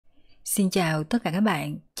Xin chào tất cả các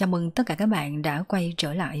bạn, chào mừng tất cả các bạn đã quay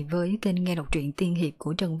trở lại với kênh nghe đọc truyện tiên hiệp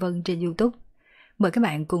của Trần Vân trên YouTube. Mời các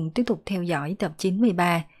bạn cùng tiếp tục theo dõi tập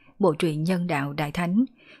 93 bộ truyện Nhân đạo Đại Thánh.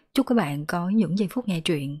 Chúc các bạn có những giây phút nghe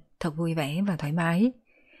truyện thật vui vẻ và thoải mái.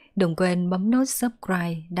 Đừng quên bấm nút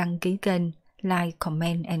subscribe, đăng ký kênh, like,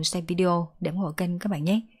 comment and share video để ủng hộ kênh các bạn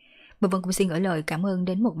nhé. Và Vân cũng xin gửi lời cảm ơn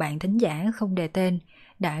đến một bạn thính giả không đề tên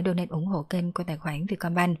đã donate ủng hộ kênh qua tài khoản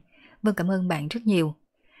Vietcombank. Vân cảm ơn bạn rất nhiều.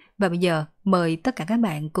 Và bây giờ mời tất cả các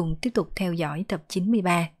bạn cùng tiếp tục theo dõi tập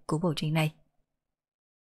 93 của bộ truyện này.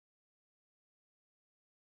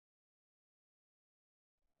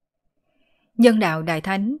 Nhân đạo Đại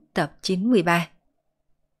Thánh tập 93.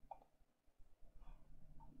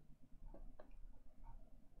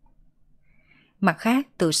 Mặt khác,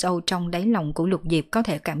 từ sâu trong đáy lòng của Lục Diệp có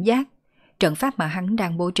thể cảm giác trận pháp mà hắn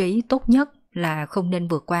đang bố trí tốt nhất là không nên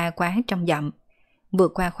vượt qua quá 100 dặm.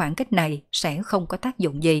 Vượt qua khoảng cách này sẽ không có tác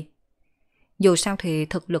dụng gì. Dù sao thì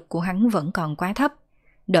thực lực của hắn vẫn còn quá thấp.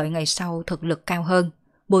 Đợi ngày sau thực lực cao hơn,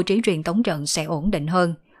 bố trí truyền tống trận sẽ ổn định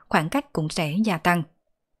hơn, khoảng cách cũng sẽ gia tăng.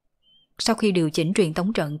 Sau khi điều chỉnh truyền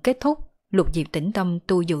tống trận kết thúc, Lục Diệp tĩnh tâm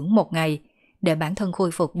tu dưỡng 1 ngày để bản thân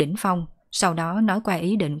khôi phục đỉnh phong, sau đó nói qua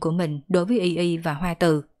ý định của mình đối với Y Y và Hoa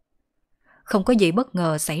Từ. Không có gì bất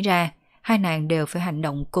ngờ xảy ra, hai nàng đều phải hành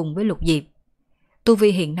động cùng với Lục Diệp. Tu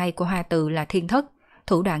vi hiện nay của Hoa Từ là thiên thất,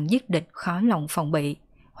 thủ đoạn giết địch khó lòng phòng bị,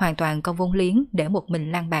 hoàn toàn có vốn liếng để một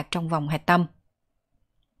mình lang bạc trong vòng hạch tâm.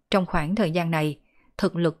 Trong khoảng thời gian này,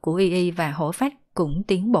 thực lực của Y Y và Hổ Phách cũng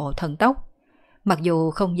tiến bộ thần tốc. Mặc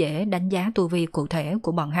dù không dễ đánh giá tu vi cụ thể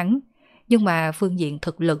của bọn hắn, nhưng mà phương diện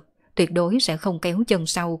thực lực tuyệt đối sẽ không kéo chân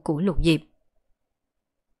sau của Lục Diệp.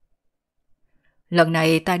 Lần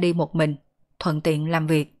này ta đi một mình, thuận tiện làm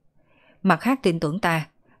việc. Mặt khác tin tưởng ta,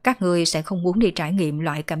 các ngươi sẽ không muốn đi trải nghiệm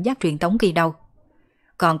loại cảm giác truyền tống kia đâu.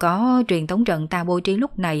 Còn có truyền tống trận ta bố trí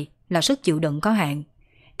lúc này là sức chịu đựng có hạn.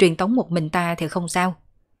 Truyền tống một mình ta thì không sao.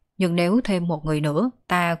 Nhưng nếu thêm một người nữa,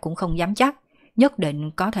 ta cũng không dám chắc, nhất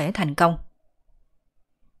định có thể thành công.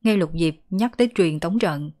 Nghe Lục Diệp nhắc tới truyền tống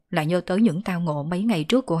trận, lại nhớ tới những tao ngộ mấy ngày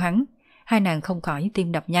trước của hắn, hai nàng không khỏi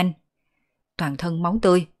tim đập nhanh. Toàn thân máu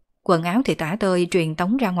tươi, quần áo thì tả tơi truyền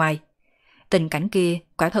tống ra ngoài. Tình cảnh kia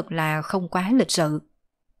quả thật là không quá lịch sự.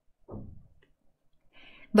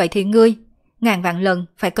 Vậy thì ngươi, ngàn vạn lần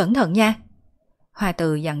phải cẩn thận nha. Hoa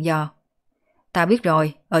Từ dặn dò. Ta biết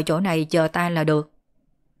rồi, ở chỗ này chờ ta là được.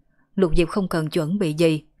 Lục Diệp không cần chuẩn bị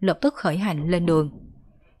gì, lập tức khởi hành lên đường.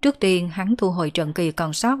 Trước tiên hắn thu hồi trận kỳ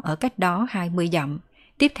còn sót ở cách đó 20 dặm,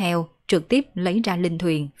 tiếp theo trực tiếp lấy ra linh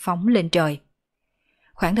thuyền phóng lên trời.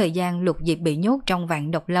 Khoảng thời gian Lục Diệp bị nhốt trong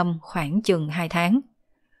vạn độc lâm khoảng chừng 2 tháng.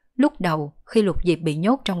 Lúc đầu khi Lục Diệp bị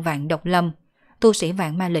nhốt trong vạn độc lâm, tu sĩ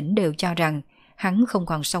vạn ma lĩnh đều cho rằng hắn không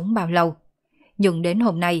còn sống bao lâu. Nhưng đến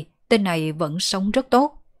hôm nay, tên này vẫn sống rất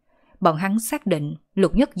tốt. Bọn hắn xác định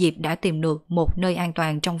Lục Nhất Diệp đã tìm được một nơi an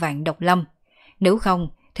toàn trong vạn độc lâm. Nếu không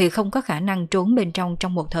thì không có khả năng trốn bên trong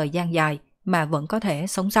một thời gian dài mà vẫn có thể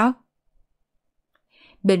sống sót.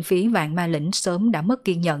 Bên phía vạn ma lĩnh sớm đã mất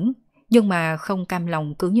kiên nhẫn, nhưng mà không cam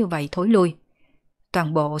lòng cứ như vậy thối lui.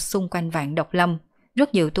 Toàn bộ xung quanh vạn độc lâm,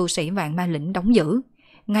 rất nhiều tu sĩ vạn ma lĩnh đóng giữ.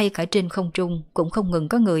 Ngay cả trên không trung cũng không ngừng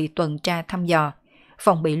có người tuần tra thăm dò,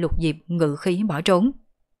 phòng bị Lục Diệp ngự khí bỏ trốn.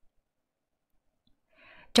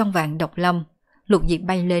 Trong vạn độc lâm, Lục Diệp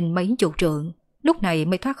bay lên mấy chục trượng, lúc này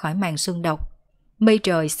mới thoát khỏi màn sương độc. Mây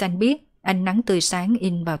trời xanh biếc, ánh nắng tươi sáng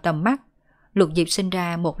in vào tầm mắt. Lục Diệp sinh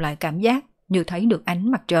ra một loại cảm giác như thấy được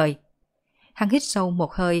ánh mặt trời. Hắn hít sâu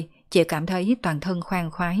một hơi, chỉ cảm thấy toàn thân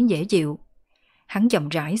khoan khoái dễ chịu. Hắn chậm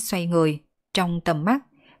rãi xoay người, trong tầm mắt,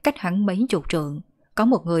 cách hắn mấy chục trượng, có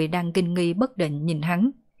một người đang kinh nghi bất định nhìn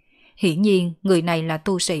hắn. Hiển nhiên, người này là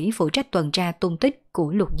tu sĩ phụ trách tuần tra tung tích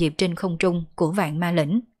của Lục Diệp trên không trung của vạn ma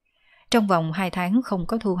lĩnh. Trong vòng 2 tháng không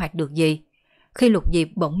có thu hoạch được gì. Khi Lục Diệp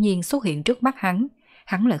bỗng nhiên xuất hiện trước mắt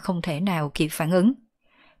hắn lại không thể nào kịp phản ứng.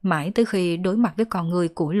 Mãi tới khi đối mặt với con người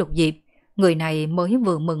của Lục Diệp, người này mới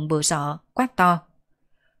vừa mừng vừa sợ, quát to.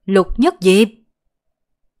 Lục Nhất Diệp!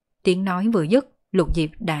 Tiếng nói vừa dứt, Lục Diệp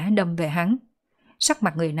đã đâm về hắn. Sắc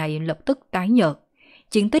mặt người này lập tức tái nhợt.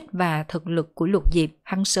 Chiến tích và thực lực của Lục Diệp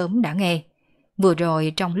hắn sớm đã nghe. Vừa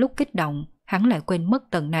rồi trong lúc kích động, hắn lại quên mất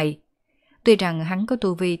tầng này. Tuy rằng hắn có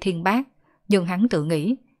tu vi thiên bát, nhưng hắn tự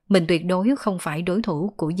nghĩ mình tuyệt đối không phải đối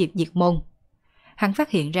thủ của Diệp Diệt Môn. Hắn phát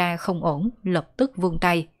hiện ra không ổn, lập tức vung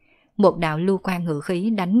tay. Một đạo lưu quang ngự khí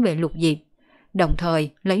đánh về Lục Diệp, đồng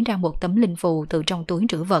thời lấy ra một tấm linh phù từ trong túi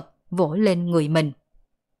trữ vật, vỗ lên người mình.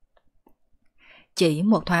 Chỉ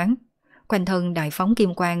một thoáng, quanh thân đại phóng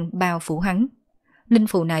kim quang bao phủ hắn. Linh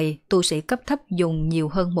phù này tu sĩ cấp thấp dùng nhiều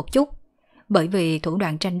hơn một chút, bởi vì thủ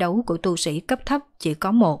đoạn tranh đấu của tu sĩ cấp thấp chỉ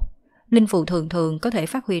có một, linh phù thường thường có thể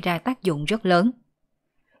phát huy ra tác dụng rất lớn.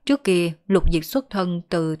 Trước kia, Lục Diệp xuất thân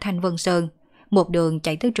từ Thanh Vân Sơn, một đường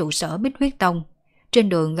chạy tới trụ sở Bích Huyết Tông. Trên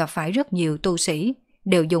đường gặp phải rất nhiều tu sĩ,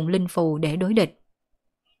 đều dùng linh phù để đối địch.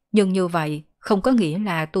 Nhưng như vậy, không có nghĩa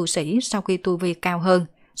là tu sĩ sau khi tu vi cao hơn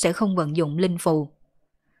sẽ không vận dụng linh phù.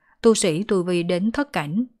 Tu sĩ tu vi đến thất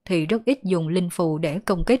cảnh thì rất ít dùng linh phù để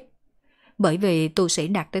công kích. Bởi vì tu sĩ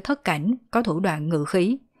đạt tới thất cảnh có thủ đoạn ngự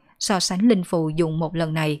khí, so sánh linh phù dùng một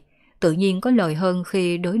lần này, tự nhiên có lợi hơn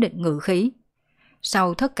khi đối địch ngự khí.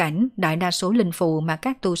 Sau thất cảnh, đại đa số linh phù mà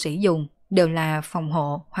các tu sĩ dùng đều là phòng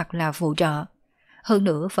hộ hoặc là phụ trợ. Hơn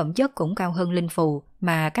nữa phẩm chất cũng cao hơn linh phù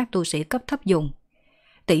mà các tu sĩ cấp thấp dùng.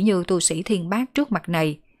 Tỷ như tu sĩ thiên bát trước mặt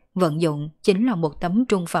này, vận dụng chính là một tấm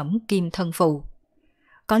trung phẩm kim thân phù.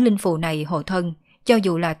 Có linh phù này hộ thân, cho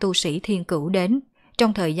dù là tu sĩ thiên cửu đến,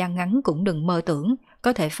 trong thời gian ngắn cũng đừng mơ tưởng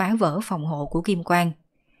có thể phá vỡ phòng hộ của kim quang.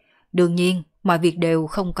 Đương nhiên, mọi việc đều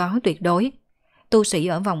không có tuyệt đối. Tu sĩ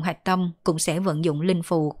ở vòng hạch tâm cũng sẽ vận dụng linh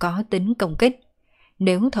phù có tính công kích.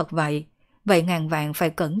 Nếu thật vậy, vậy ngàn vạn phải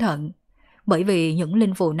cẩn thận. Bởi vì những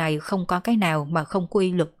linh phù này không có cái nào mà không có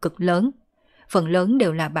uy lực cực lớn. Phần lớn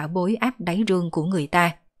đều là bảo bối áp đáy rương của người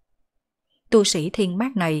ta. Tu sĩ thiên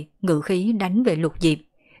bát này ngự khí đánh về Lục Diệp,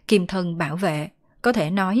 kim thân bảo vệ, có thể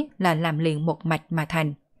nói là làm liền một mạch mà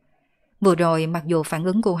thành. Vừa rồi mặc dù phản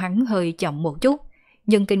ứng của hắn hơi chậm một chút,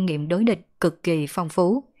 nhưng kinh nghiệm đối địch cực kỳ phong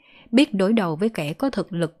phú, biết đối đầu với kẻ có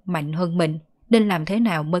thực lực mạnh hơn mình nên làm thế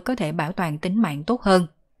nào mới có thể bảo toàn tính mạng tốt hơn.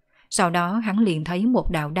 Sau đó hắn liền thấy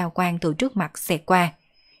một đạo đao quang từ trước mặt xẹt qua.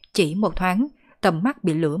 Chỉ một thoáng, tầm mắt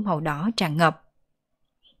bị lửa màu đỏ tràn ngập.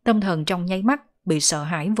 Tâm thần trong nháy mắt bị sợ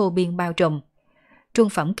hãi vô biên bao trùm. Trung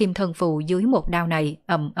phẩm kim thân phù dưới một đao này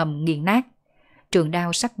ầm ầm nghiền nát. Trường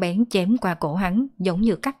đao sắc bén chém qua cổ hắn giống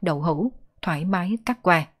như cắt đậu hũ, thoải mái cắt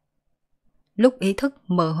qua. Lúc ý thức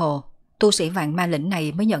mơ hồ, tu sĩ vạn ma lĩnh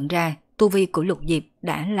này mới nhận ra tu vi của Lục Diệp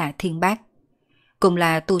đã là thiên bát. Cùng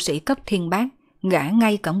là tu sĩ cấp thiên bát, gã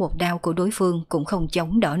ngay cả một đao của đối phương cũng không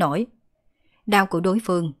chống đỡ nổi. Đao của đối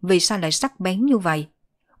phương vì sao lại sắc bén như vậy?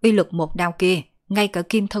 Uy lực một đao kia, ngay cả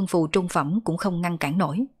kim thân phù trung phẩm cũng không ngăn cản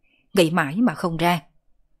nổi. Nghĩ mãi mà không ra.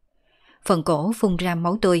 Phần cổ phun ra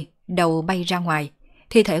máu tươi, đầu bay ra ngoài,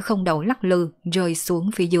 thi thể không đầu lắc lư rơi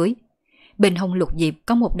xuống phía dưới. Bên hông Lục Diệp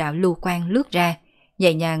có một đạo lưu quang lướt ra,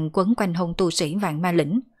 nhẹ nhàng quấn quanh hông tu sĩ vạn ma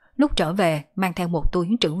lĩnh, lúc trở về mang theo một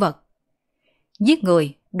túi trữ vật. Giết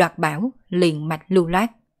người, đoạt bảo, liền mạch lưu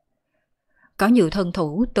loát. Có nhiều thân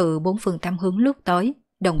thủ từ bốn phương tám hướng lướt tới,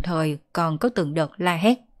 đồng thời còn có từng đợt la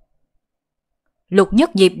hét. Lục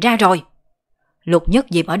Nhất Diệp ra rồi! Lục Nhất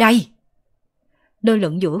Diệp ở đây! Lơ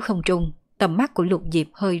lửng giữa không trung, tầm mắt của Lục Diệp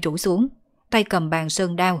hơi rũ xuống, tay cầm bàn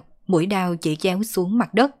sơn đao, mũi đao chỉ chéo xuống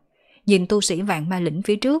mặt đất, nhìn tu sĩ vạn ma lĩnh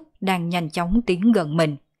phía trước đang nhanh chóng tiến gần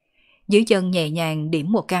mình. Dưới chân nhẹ nhàng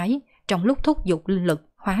điểm một cái, trong lúc thúc giục linh lực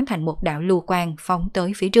hóa thành một đạo lưu quang phóng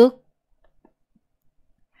tới phía trước.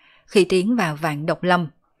 Khi tiến vào vạn độc lâm,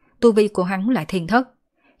 tu vi của hắn là thiên thất.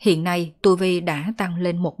 Hiện nay tu vi đã tăng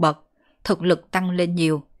lên một bậc, thực lực tăng lên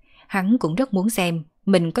nhiều. Hắn cũng rất muốn xem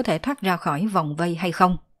mình có thể thoát ra khỏi vòng vây hay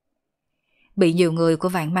không. Bị nhiều người của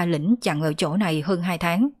vạn ma lĩnh chặn ở chỗ này hơn 2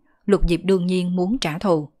 tháng, Lục Diệp đương nhiên muốn trả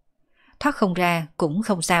thù. Thoát không ra cũng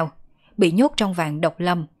không sao, bị nhốt trong vạn độc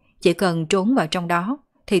lâm, chỉ cần trốn vào trong đó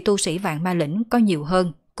thì tu sĩ vạn ma lĩnh có nhiều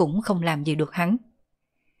hơn cũng không làm gì được hắn.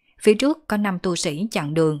 Phía trước có 5 tu sĩ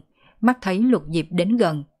chặn đường, mắt thấy Lục Diệp đến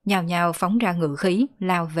gần, nhao nhao phóng ra ngự khí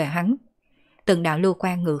lao về hắn. Từng đạo lưu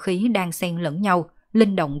quang ngự khí đang xen lẫn nhau,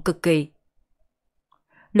 linh động cực kỳ.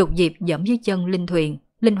 Lục Diệp giẫm dưới chân linh thuyền,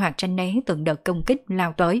 linh hoạt tránh né từng đợt công kích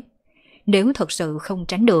lao tới. Nếu thật sự không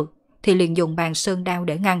tránh được thì liền dùng bàn sơn đao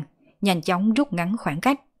để ngăn, nhanh chóng rút ngắn khoảng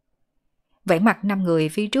cách. Vẻ mặt 5 người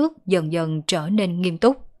phía trước dần dần trở nên nghiêm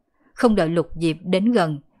túc. Không đợi Lục Diệp đến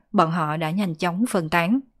gần, bọn họ đã nhanh chóng phân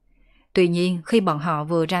tán. Tuy nhiên khi bọn họ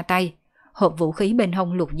vừa ra tay, hộp vũ khí bên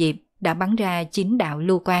hông Lục Diệp đã bắn ra 9 đạo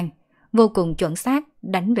lưu quang, vô cùng chuẩn xác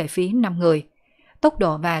đánh về phía 5 người. Tốc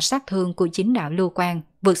độ và sát thương của 9 đạo lưu quang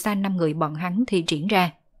vượt xa 5 người bọn hắn thi triển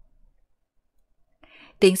ra.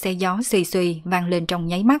 Tiếng xe gió suy suy vang lên trong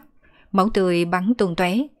nháy mắt, máu tươi bắn tung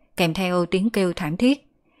tóe, kèm theo tiếng kêu thảm thiết.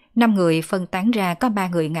 5 người phân tán ra, có 3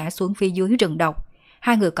 người ngã xuống phía dưới rừng độc,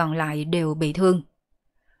 2 người còn lại đều bị thương.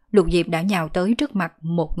 Lục Diệp đã nhào tới trước mặt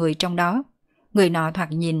một người trong đó. Người nọ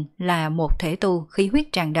thoạt nhìn là một thể tu khí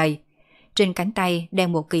huyết tràn đầy, trên cánh tay đeo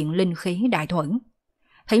một kiện linh khí đại thuẫn.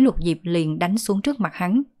 Thấy Lục Diệp liền đánh xuống trước mặt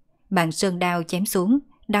hắn, bàn sơn đao chém xuống,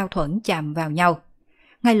 đao thuẫn chạm vào nhau.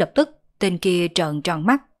 Ngay lập tức tên kia trợn tròn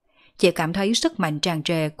mắt, chỉ cảm thấy sức mạnh tràn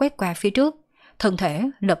trề quét qua phía trước, thân thể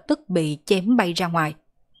lập tức bị chém bay ra ngoài.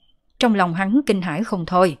 Trong lòng hắn kinh hãi không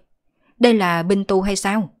thôi. Đây là binh tu hay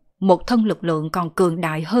sao? một thân lực lượng còn cường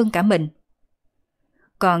đại hơn cả mình.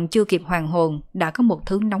 Còn chưa kịp hoàn hồn đã có một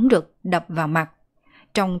thứ nóng rực đập vào mặt.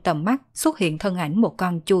 Trong tầm mắt xuất hiện thân ảnh một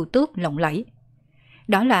con chu tước lộng lẫy.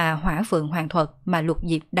 Đó là hỏa phượng hoàng thuật mà Lục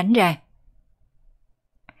Diệp đánh ra.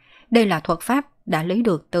 Đây là thuật pháp đã lấy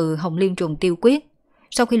được từ Hồng Liên Trùng Tiêu Quyết.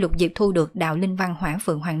 Sau khi Lục Diệp thu được đạo linh văn hỏa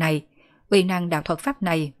phượng hoàng này, uy năng đạo thuật pháp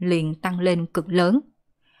này liền tăng lên cực lớn.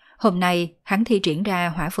 Hôm nay hắn thi triển ra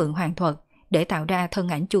hỏa phượng hoàng thuật để tạo ra thân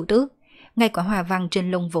ảnh chu tước. Ngay cả hoa văn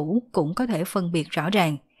trên lông vũ cũng có thể phân biệt rõ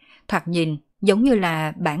ràng. Thoạt nhìn giống như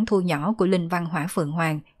là bản thu nhỏ của linh văn hỏa phượng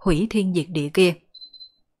hoàng hủy thiên diệt địa kia.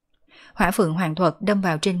 Hỏa phượng hoàng thuật đâm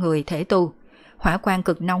vào trên người thể tu. Hỏa quang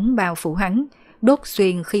cực nóng bao phủ hắn, đốt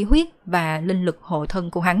xuyên khí huyết và linh lực hộ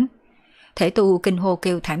thân của hắn. Thể tu kinh hô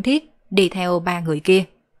kêu thảm thiết, đi theo ba người kia.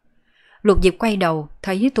 Lục Diệp quay đầu,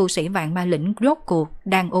 thấy tu sĩ vạn ma lĩnh rốt cuộc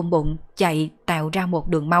đang ôm bụng chạy tạo ra một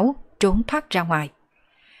đường máu, trốn thoát ra ngoài.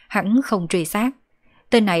 Hắn không truy sát.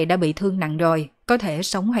 Tên này đã bị thương nặng rồi, có thể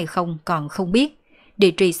sống hay không còn không biết.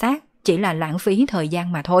 Đi truy sát chỉ là lãng phí thời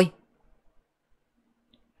gian mà thôi.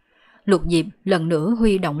 Lục Diệp lần nữa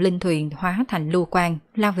huy động linh thuyền hóa thành lưu quang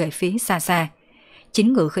lao về phía xa xa.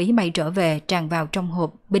 Chính ngự khí bay trở về tràn vào trong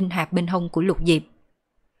hộp binh hạp bên hông của Lục Diệp.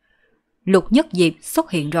 Lục Nhất Diệp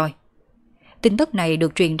xuất hiện rồi. Tin tức này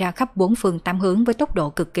được truyền ra khắp bốn phương tám hướng với tốc độ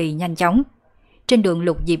cực kỳ nhanh chóng. Trên đường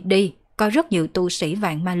Lục Diệp đi, có rất nhiều tu sĩ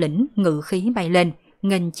vạn ma lĩnh ngự khí bay lên,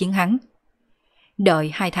 nghênh chiến hắn. Đợi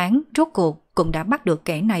 2 tháng, rốt cuộc cũng đã bắt được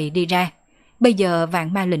kẻ này đi ra. Bây giờ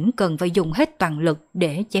vạn ma lĩnh cần phải dùng hết toàn lực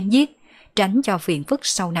để chém giết, tránh cho phiền phức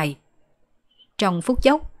sau này. Trong phút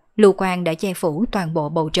chốc, lưu quang đã che phủ toàn bộ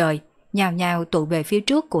bầu trời, nhào nhào tụ về phía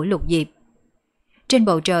trước của Lục Diệp. Trên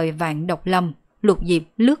bầu trời vạn độc lâm, Lục Diệp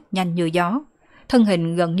lướt nhanh như gió. Thân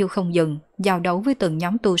hình gần như không dừng, giao đấu với từng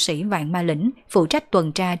nhóm tu sĩ vạn ma lĩnh phụ trách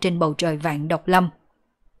tuần tra trên bầu trời vạn độc lâm.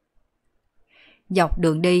 Dọc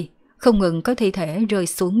đường đi, không ngừng có thi thể rơi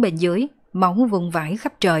xuống bên dưới, máu vung vãi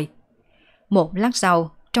khắp trời. Một lát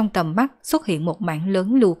sau, trong tầm mắt xuất hiện một mảng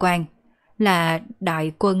lớn lưu quang, là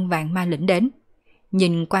đại quân vạn ma lĩnh đến.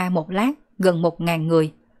 Nhìn qua một lát, gần 1000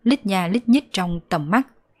 người, lít nha lít nhít trong tầm mắt.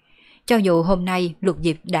 Cho dù hôm nay Lục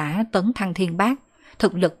Diệp đã tấn thăng thiên bát,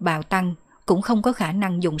 thực lực bạo tăng, cũng không có khả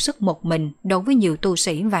năng dùng sức một mình đối với nhiều tu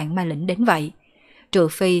sĩ vạn ma lĩnh đến vậy. Trừ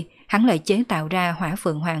phi hắn lại chế tạo ra hỏa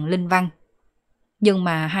phượng hoàng linh văn. Nhưng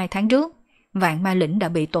mà 2 tháng trước, vạn ma lĩnh đã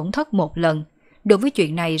bị tổn thất một lần. Đối với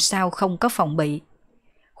chuyện này sao không có phòng bị?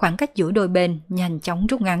 Khoảng cách giữa đôi bên nhanh chóng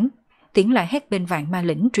rút ngắn. Tiếng la hét bên vạn ma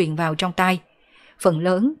lĩnh truyền vào trong tai. Phần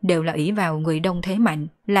lớn đều là ỷ vào người đông thế mạnh,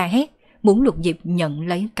 la hét, muốn Lục Diệp nhận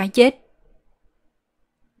lấy cái chết.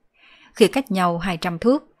 Khi cách nhau 200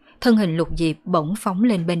 thước, thân hình Lục Diệp bỗng phóng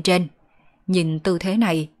lên bên trên. Nhìn tư thế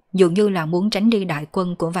này, dường như là muốn tránh đi đại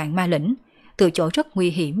quân của vạn ma lĩnh, từ chỗ rất nguy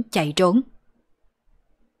hiểm chạy trốn.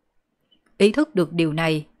 Ý thức được điều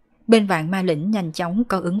này, bên vạn ma lĩnh nhanh chóng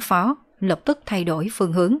có ứng phó, lập tức thay đổi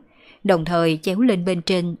phương hướng, đồng thời chéo lên bên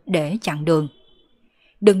trên để chặn đường.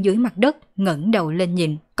 Đứng dưới mặt đất, ngẩng đầu lên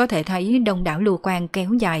nhìn, có thể thấy đông đảo lưu quang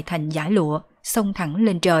kéo dài thành dải lụa, xông thẳng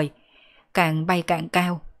lên trời. Càng bay càng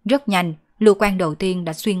cao, rất nhanh, lưu quang đầu tiên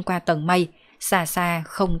đã xuyên qua tầng mây, xa xa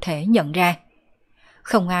không thể nhận ra.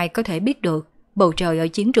 Không ai có thể biết được bầu trời ở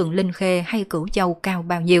chiến trường Linh Khê hay Cửu Châu cao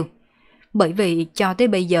bao nhiêu. Bởi vì cho tới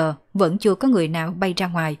bây giờ vẫn chưa có người nào bay ra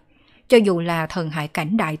ngoài. Cho dù là thần hải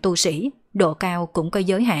cảnh đại tu sĩ, độ cao cũng có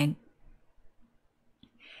giới hạn.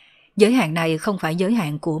 Giới hạn này không phải giới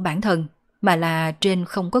hạn của bản thân, mà là trên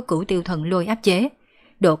không có cửu tiêu thần lôi áp chế.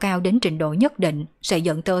 Độ cao đến trình độ nhất định sẽ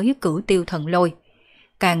dẫn tới cửu tiêu thần lôi.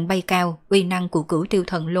 Càng bay cao, uy năng của cửu tiêu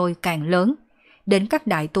thần lôi càng lớn. Đến các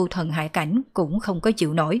đại tu thần hải cảnh cũng không có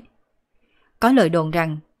chịu nổi. Có lời đồn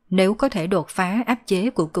rằng nếu có thể đột phá áp chế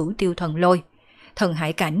của cửu tiêu thần lôi, thần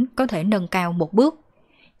hải cảnh có thể nâng cao một bước.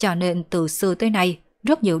 Cho nên từ xưa tới nay,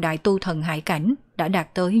 rất nhiều đại tu thần hải cảnh đã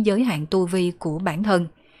đạt tới giới hạn tu vi của bản thân,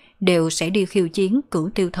 đều sẽ đi khiêu chiến cửu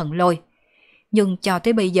tiêu thần lôi. Nhưng cho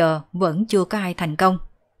tới bây giờ vẫn chưa có ai thành công.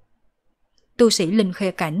 Tu sĩ Linh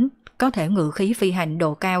Khê cảnh có thể ngự khí phi hành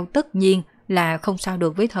độ cao tất nhiên là không sao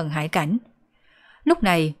được với thần hải cảnh. Lúc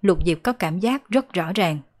này Lục Diệp có cảm giác rất rõ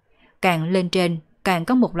ràng. Càng lên trên, càng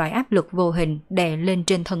có một loại áp lực vô hình đè lên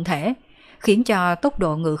trên thân thể, khiến cho tốc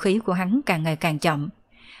độ ngự khí của hắn càng ngày càng chậm,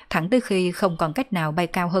 thẳng tới khi không còn cách nào bay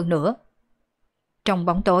cao hơn nữa. Trong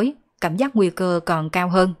bóng tối, cảm giác nguy cơ còn cao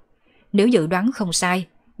hơn. Nếu dự đoán không sai,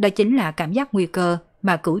 đó chính là cảm giác nguy cơ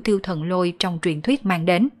mà cửu tiêu thần lôi trong truyền thuyết mang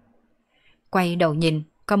đến. Quay đầu nhìn,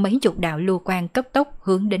 có mấy chục đạo lưu quang cấp tốc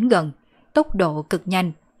hướng đến gần, tốc độ cực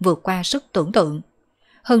nhanh, vượt qua sức tưởng tượng.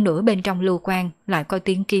 Hơn nữa bên trong lưu quang lại có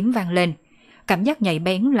tiếng kiếm vang lên. Cảm giác nhạy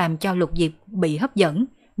bén làm cho Lục Diệp bị hấp dẫn,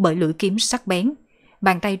 bởi lưỡi kiếm sắc bén,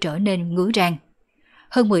 bàn tay trở nên ngứa rang.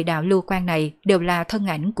 Hơn 10 đạo lưu quang này đều là thân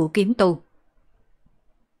ảnh của kiếm tu.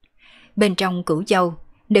 Bên trong Cửu Châu,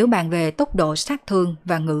 nếu bàn về tốc độ sát thương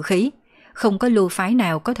và ngự khí, không có lưu phái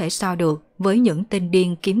nào có thể so được với những tên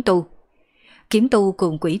điên kiếm tu. Kiếm tu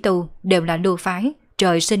cùng quỷ tu đều là lưu phái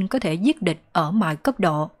trời sinh có thể giết địch ở mọi cấp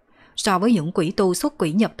độ. So với những quỷ tu xuất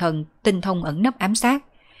quỷ nhập thần, tinh thông ẩn nấp ám sát,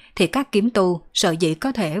 thì các kiếm tu sở dĩ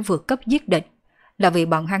có thể vượt cấp giết địch là vì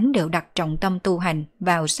bọn hắn đều đặt trọng tâm tu hành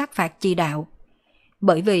vào sát phạt chi đạo.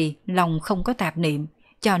 Bởi vì lòng không có tạp niệm,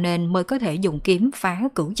 cho nên mới có thể dùng kiếm phá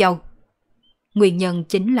Cửu Châu. Nguyên nhân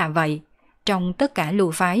chính là vậy, trong tất cả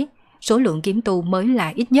lưu phái, số lượng kiếm tu mới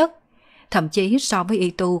là ít nhất, thậm chí so với y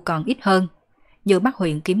tu còn ít hơn. Như Bắc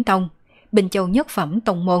huyện Kiếm Tông, Bình Châu nhất phẩm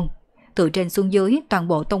tông môn, từ trên xuống dưới toàn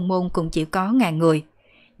bộ tông môn cũng chỉ có 1000 người.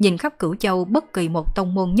 Nhìn khắp Cửu Châu, bất kỳ một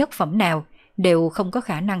tông môn nhất phẩm nào đều không có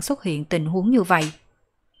khả năng xuất hiện tình huống như vậy.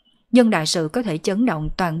 Nhưng đại sự có thể chấn động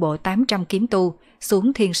toàn bộ 800 kiếm tu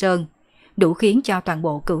xuống Thiên Sơn, đủ khiến cho toàn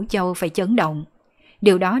bộ Cửu Châu phải chấn động.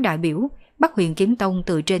 Điều đó đại biểu Bắc huyện Kiếm Tông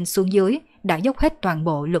từ trên xuống dưới đã dốc hết toàn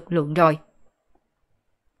bộ lực lượng rồi.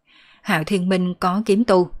 Hạo Thiên Minh có kiếm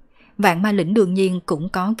tu, Vạn Ma Lĩnh đương nhiên cũng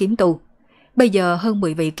có kiếm tu. Bây giờ hơn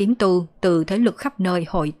 10 vị kiếm tu từ thế lực khắp nơi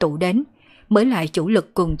hội tụ đến, mới lại chủ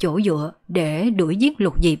lực cùng chỗ dựa để đuổi giết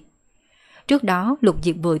Lục Diệp. Trước đó Lục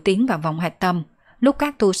Diệp vừa tiến vào vòng hạch tâm, lúc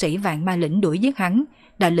các tu sĩ Vạn Ma Lĩnh đuổi giết hắn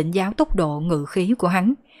đã lĩnh giáo tốc độ ngự khí của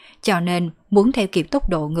hắn, cho nên muốn theo kịp tốc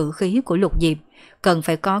độ ngự khí của Lục Diệp cần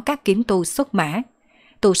phải có các kiếm tu xuất mã.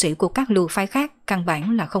 Tu sĩ của các lưu phái khác căn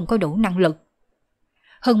bản là không có đủ năng lực.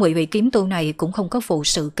 Hơn 10 vị kiếm tu này cũng không có phụ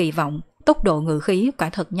sự kỳ vọng, tốc độ ngự khí quả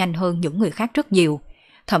thật nhanh hơn những người khác rất nhiều,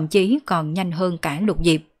 thậm chí còn nhanh hơn cả Lục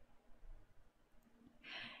Diệp.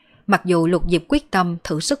 Mặc dù Lục Diệp quyết tâm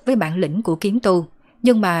thử sức với bản lĩnh của kiếm tu,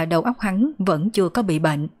 nhưng mà đầu óc hắn vẫn chưa có bị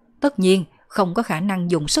bệnh, tất nhiên không có khả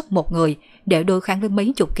năng dùng sức một người để đối kháng với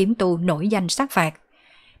mấy chục kiếm tu nổi danh sát phạt.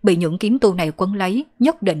 Bị những kiếm tu này quấn lấy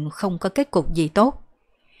nhất định không có kết cục gì tốt.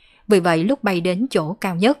 Vì vậy lúc bay đến chỗ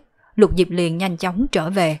cao nhất, Lục Diệp liền nhanh chóng trở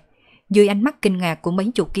về. Dưới ánh mắt kinh ngạc của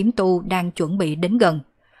mấy chục kiếm tu đang chuẩn bị đến gần,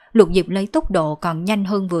 Lục Diệp lấy tốc độ còn nhanh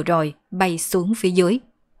hơn vừa rồi bay xuống phía dưới.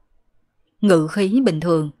 Ngự khí bình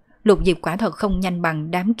thường, Lục Diệp quả thật không nhanh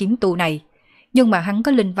bằng đám kiếm tu này, nhưng mà hắn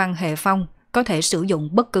có linh văn hệ phong, có thể sử dụng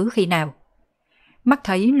bất cứ khi nào. Mắt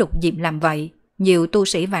thấy Lục Diệp làm vậy, nhiều tu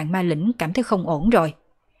sĩ Vạn Ma Lĩnh cảm thấy không ổn rồi.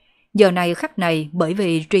 Giờ này khắc này, bởi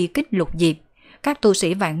vì truy kích Lục Diệp, các tu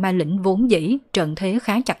sĩ Vạn Ma Lĩnh vốn dĩ trận thế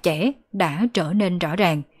khá chặt chẽ đã trở nên rõ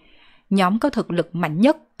ràng. Nhóm có thực lực mạnh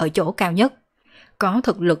nhất ở chỗ cao nhất, có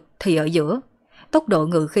thực lực thì ở giữa, tốc độ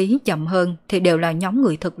ngự khí chậm hơn thì đều là nhóm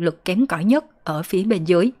người thực lực kém cỏi nhất ở phía bên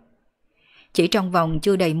dưới. Chỉ trong vòng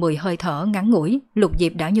chưa đầy 10 hơi thở ngắn ngủi, Lục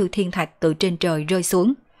Diệp đã như thiên thạch từ trên trời rơi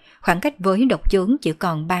xuống, khoảng cách với độc chướng chỉ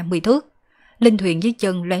còn 30 thước. Linh thuyền dưới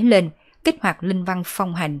chân lóe lên, kích hoạt linh văn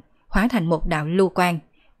phong hành, hóa thành một đạo lưu quang,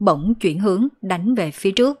 bỗng chuyển hướng đánh về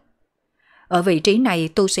phía trước. Ở vị trí này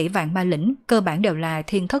tu sĩ Vạn Ma Lĩnh cơ bản đều là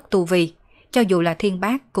thiên thất tu vi, cho dù là thiên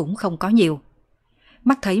bát cũng không có nhiều.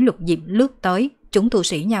 Mắt thấy Lục Diệp lướt tới, chúng tu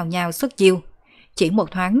sĩ nhào nhào xuất chiêu. Chỉ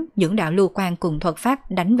một thoáng, những đạo lưu quang cùng thuật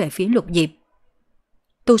pháp đánh về phía Lục Diệp.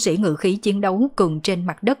 Tu sĩ ngự khí chiến đấu cùng trên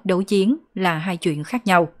mặt đất đấu chiến là hai chuyện khác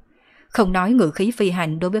nhau. Không nói ngự khí phi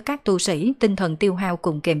hành đối với các tu sĩ tinh thần tiêu hao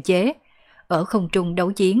cùng kiềm chế, ở không trung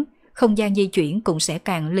đấu chiến, không gian di chuyển cũng sẽ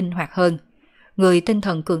càng linh hoạt hơn. Người tinh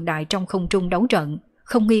thần cường đại trong không trung đấu trận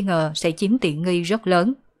không nghi ngờ sẽ chiếm tiện nghi rất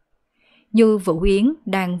lớn. Như Vũ Yến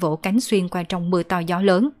đang vỗ cánh xuyên qua trong mưa to gió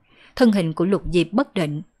lớn, thân hình của Lục Diệp bất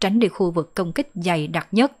định tránh đi khu vực công kích dày đặc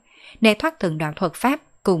nhất, né thoát thần đạo thuật pháp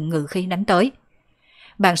cùng ngự khí đánh tới.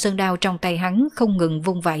 Bàn sơn đao trong tay hắn không ngừng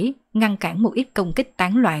vung vẩy, ngăn cản một ít công kích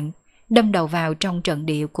tán loạn, đâm đầu vào trong trận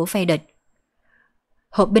địa của phe địch.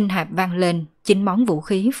 Hộp binh hạp vang lên, 9 món vũ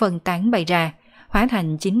khí phân tán bay ra, hóa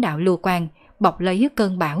thành 9 đạo lưu quang, bọc lấy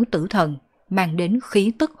cơn bão tử thần, mang đến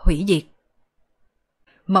khí tức hủy diệt.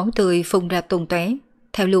 Máu tươi phun ra tung tóe,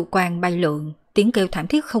 theo lưu quang bay lượn, tiếng kêu thảm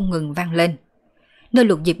thiết không ngừng vang lên. Nơi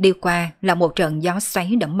Lục Diệp đi qua là một trận gió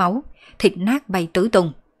xoáy đẫm máu, thịt nát bay tứ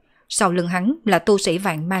tung. Sau lưng hắn là tu sĩ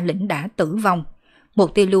Vạn Ma Lĩnh đã tử vong.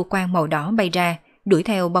 Một tia lưu quang màu đỏ bay ra, đuổi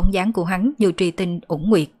theo bóng dáng của hắn như truy tinh ủng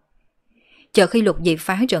nguyệt. Chờ khi Lục Diệp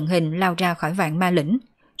phá trận hình lao ra khỏi Vạn Ma Lĩnh,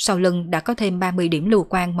 sau lưng đã có thêm 30 điểm lưu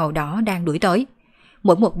quang màu đỏ đang đuổi tới.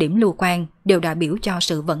 Mỗi một điểm lưu quang đều đại biểu cho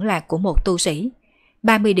sự vẫn lạc của một tu sĩ.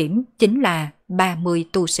 30 điểm chính là 30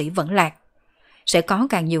 tu sĩ vẫn lạc. Sẽ có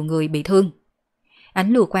càng nhiều người bị thương.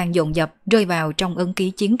 Ánh lưu quang dồn dập rơi vào trong ấn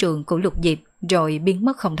ký chiến trường của Lục Diệp rồi biến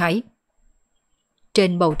mất không thấy.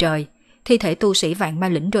 Trên bầu trời, thi thể tu sĩ Vạn Ma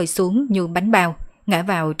Lĩnh rơi xuống như bánh bao, ngã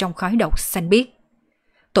vào trong khói độc xanh biếc.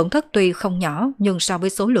 Tổn thất tuy không nhỏ nhưng so với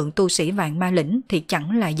số lượng tu sĩ vạn ma lĩnh thì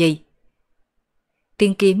chẳng là gì.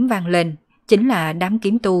 Tiếng kiếm vang lên, chính là đám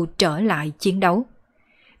kiếm tu trở lại chiến đấu.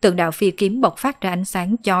 Từng đạo phi kiếm bộc phát ra ánh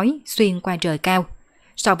sáng chói xuyên qua trời cao.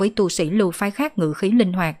 So với tu sĩ lưu phái khác ngự khí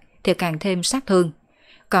linh hoạt thì càng thêm sát thương.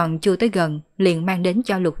 Còn chưa tới gần liền mang đến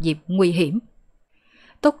cho Lục Diệp nguy hiểm.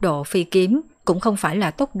 Tốc độ phi kiếm cũng không phải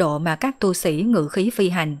là tốc độ mà các tu sĩ ngự khí phi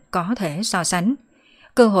hành có thể so sánh.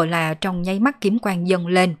 Cơ hội là trong nháy mắt kiếm quang dâng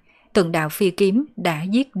lên, từng đạo phi kiếm đã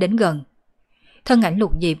giết đến gần. Thân ảnh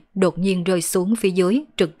Lục Diệp đột nhiên rơi xuống phía dưới,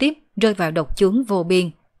 trực tiếp rơi vào độc chướng vô biên,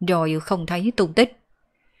 rồi không thấy tung tích.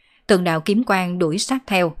 Từng đạo kiếm quang đuổi sát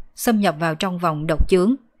theo, xâm nhập vào trong vòng độc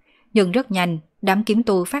chướng. Nhưng rất nhanh, đám kiếm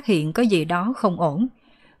tu phát hiện có gì đó không ổn.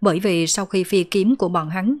 Bởi vì sau khi phi kiếm của bọn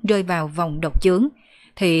hắn rơi vào vòng độc chướng,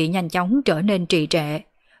 thì nhanh chóng trở nên trì trệ.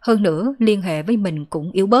 Hơn nữa, liên hệ với mình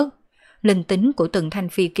cũng yếu bớt. Linh tính của từng thanh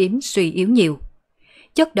phi kiếm suy yếu nhiều.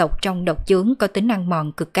 Chất độc trong độc chướng có tính ăn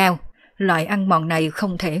mòn cực cao. Loại ăn mòn này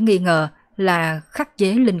không thể nghi ngờ là khắc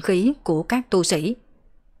chế linh khí của các tu sĩ.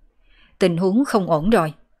 Tình huống không ổn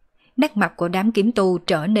rồi. Nét mặt của đám kiếm tu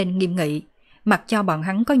trở nên nghiêm nghị. Mặc cho bọn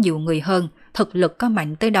hắn có nhiều người hơn, thực lực có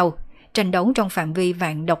mạnh tới đâu, tranh đấu trong phạm vi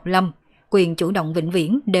vạn độc lâm, quyền chủ động vĩnh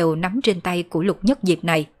viễn đều nắm trên tay của Lục Nhất Diệp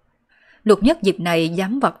này. Lục Nhất Diệp này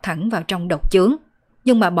dám vọt thẳng vào trong độc chướng,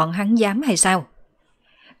 nhưng mà bọn hắn dám hay sao?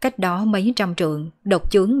 Cách đó mấy trăm trượng,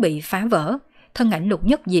 độc chướng bị phá vỡ, thân ảnh Lục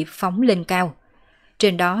Nhất Diệp phóng lên cao.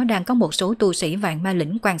 Trên đó đang có một số tu sĩ vạn ma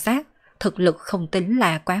lĩnh quan sát, thực lực không tính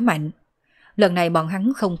là quá mạnh. Lần này bọn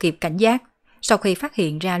hắn không kịp cảnh giác, sau khi phát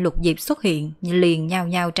hiện ra Lục Diệp xuất hiện liền nhao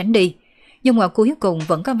nhao tránh đi, nhưng mà cuối cùng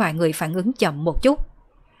vẫn có vài người phản ứng chậm một chút.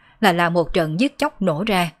 Là một trận giết chóc nổ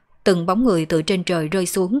ra, từng bóng người từ trên trời rơi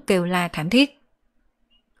xuống kêu la thảm thiết.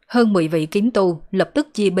 Hơn 10 vị kiếm tu lập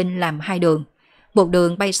tức chia binh làm hai đường, một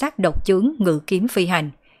đường bay sát độc chướng ngự kiếm phi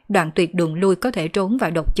hành, đoạn tuyệt đường lui có thể trốn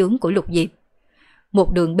vào độc chướng của Lục Diệp.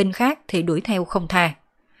 Một đường binh khác thì đuổi theo không tha.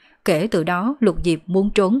 Kể từ đó Lục Diệp muốn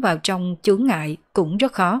trốn vào trong chướng ngại cũng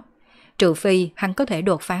rất khó, trừ phi hắn có thể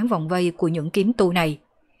đột phá vòng vây của những kiếm tu này.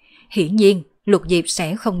 Hiển nhiên Lục Diệp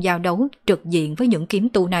sẽ không giao đấu trực diện với những kiếm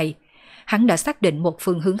tu này. Hắn đã xác định một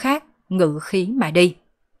phương hướng khác, ngự khí mà đi.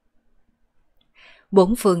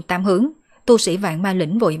 Bốn phương tám hướng, tu sĩ vạn ma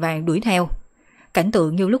lĩnh vội vàng đuổi theo. Cảnh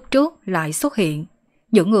tượng như lúc trước lại xuất hiện.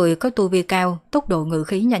 Những người có tu vi cao, tốc độ ngự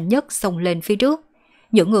khí nhanh nhất xông lên phía trước.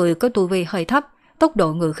 Những người có tu vi hơi thấp, tốc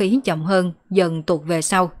độ ngự khí chậm hơn, dần tụt về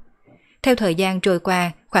sau. Theo thời gian trôi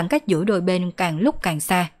qua, khoảng cách giữa đôi bên càng lúc càng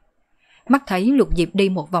xa. Mắt thấy Lục Diệp đi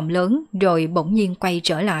một vòng lớn rồi bỗng nhiên quay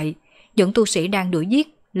trở lại. Những tu sĩ đang đuổi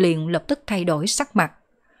giết liền lập tức thay đổi sắc mặt.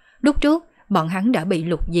 Lúc trước, bọn hắn đã bị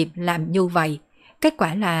Lục Diệp làm như vậy. Kết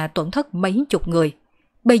quả là tổn thất mấy chục người.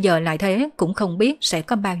 Bây giờ lại thế cũng không biết sẽ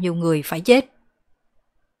có bao nhiêu người phải chết.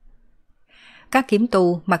 Các kiếm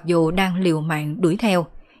tu mặc dù đang liều mạng đuổi theo,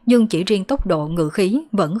 nhưng chỉ riêng tốc độ ngự khí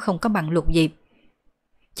vẫn không có bằng Lục Diệp.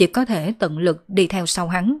 Chỉ có thể tận lực đi theo sau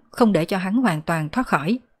hắn, không để cho hắn hoàn toàn thoát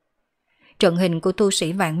khỏi. Trận hình của tu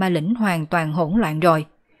sĩ vạn ma lĩnh hoàn toàn hỗn loạn rồi.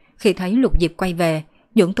 Khi thấy Lục Diệp quay về,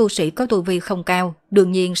 những tu sĩ có tu vi không cao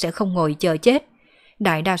đương nhiên sẽ không ngồi chờ chết.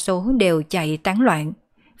 Đại đa số đều chạy tán loạn,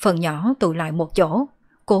 phần nhỏ tụ lại một chỗ,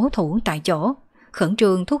 cố thủ tại chỗ, khẩn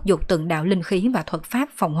trương thúc giục từng đạo linh khí và thuật pháp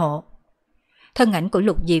phòng hộ. Thân ảnh của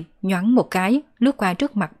Lục Diệp nhoáng một cái lướt qua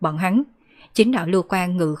trước mặt bọn hắn, chính đạo lưu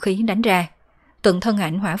quang ngự khí đánh ra, từng thân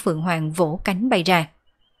ảnh hỏa phượng hoàng vỗ cánh bay ra.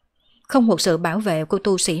 Không một sự bảo vệ của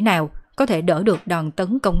tu sĩ nào có thể đỡ được đòn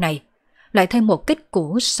tấn công này, lại thêm một kích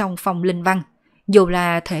của song phong linh văn, dù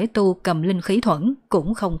là thể tu cầm linh khí thuẫn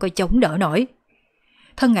cũng không có chống đỡ nổi.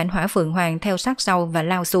 Thân ảnh hỏa phượng hoàng theo sát sau và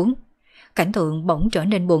lao xuống. Cảnh tượng bỗng trở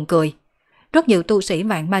nên buồn cười. Rất nhiều tu sĩ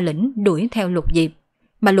vạn ma lĩnh đuổi theo Lục Diệp,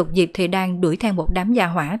 mà Lục Diệp thì đang đuổi theo một đám gia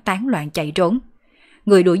hỏa tán loạn chạy trốn.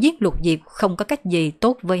 Người đuổi giết Lục Diệp không có cách gì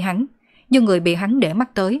tốt với hắn, nhưng người bị hắn để mắt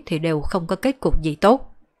tới thì đều không có kết cục gì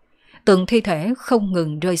tốt. Từng thi thể không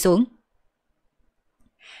ngừng rơi xuống.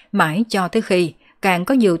 Mãi cho tới khi càng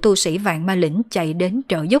có nhiều tu sĩ vạn ma lĩnh chạy đến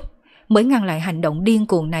trợ giúp, mới ngăn lại hành động điên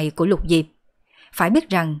cuồng này của Lục Diệp. Phải biết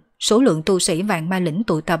rằng số lượng tu sĩ vạn ma lĩnh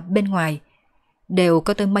tụ tập bên ngoài đều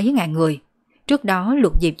có tới mấy ngàn người. Trước đó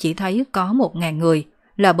Lục Diệp chỉ thấy có 1.000 người,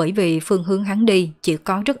 là bởi vì phương hướng hắn đi chỉ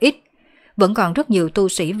có rất ít. Vẫn còn rất nhiều tu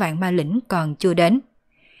sĩ vạn ma lĩnh còn chưa đến.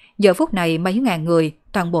 Giờ phút này mấy ngàn người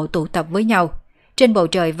toàn bộ tụ tập với nhau. Trên bầu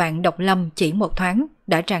trời vạn độc lâm chỉ một thoáng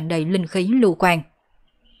đã tràn đầy linh khí lưu quang.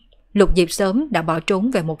 Lục Diệp sớm đã bỏ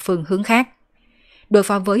trốn về một phương hướng khác. Đối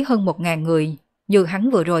phó với hơn 1.000 người, như hắn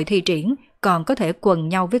vừa rồi thi triển còn có thể quần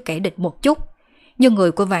nhau với kẻ địch một chút. Nhưng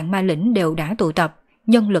người của vạn ma lĩnh đều đã tụ tập,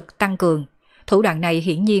 nhân lực tăng cường, Thủ đoạn này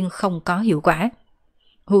hiển nhiên không có hiệu quả.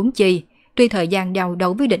 Huống chi, tuy thời gian giao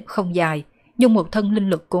đấu với địch không dài, nhưng một thân linh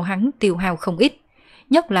lực của hắn tiêu hao không ít,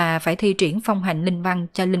 nhất là phải thi triển phong hành linh văn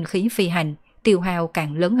cho linh khí phi hành, tiêu hao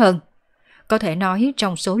càng lớn hơn. Có thể nói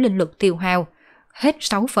trong số linh lực tiêu hao, hết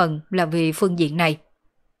 6 phần là vì phương diện này.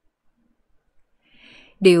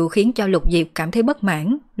 Điều khiến cho Lục Diệp cảm thấy bất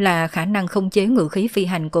mãn là khả năng khống chế ngự khí phi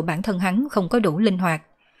hành của bản thân hắn không có đủ linh hoạt.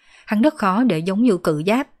 Hắn rất khó để giống như cự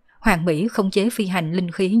giáp, hoàn mỹ khống chế phi hành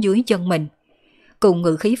linh khí dưới chân mình. Cùng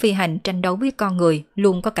ngự khí phi hành tranh đấu với con người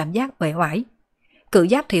luôn có cảm giác uể oải. Cự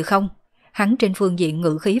giáp thì không, hắn trên phương diện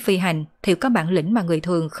ngự khí phi hành thì có bản lĩnh mà người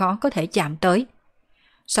thường khó có thể chạm tới.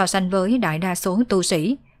 So sánh với đại đa số tu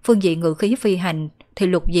sĩ, phương diện ngự khí phi hành thì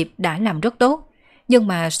Lục Diệp đã làm rất tốt, nhưng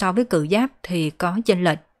mà so với cự giáp thì có chênh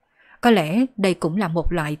lệch. Có lẽ đây cũng là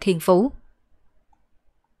một loại thiên phú.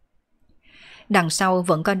 Đằng sau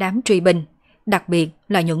vẫn có đám truy binh, đặc biệt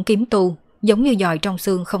là những kiếm tu giống như giòi trong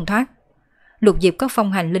xương không thoát. Lục Diệp có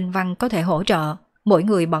phong hành linh văn có thể hỗ trợ, mỗi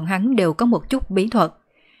người bọn hắn đều có một chút bí thuật.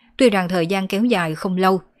 Tuy rằng thời gian kéo dài không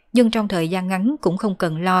lâu, nhưng trong thời gian ngắn cũng không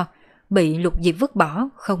cần lo bị Lục Diệp vứt bỏ,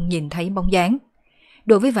 không nhìn thấy bóng dáng.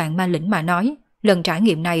 Đối với vạn ma lĩnh mà nói, lần trải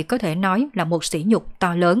nghiệm này có thể nói là một sỉ nhục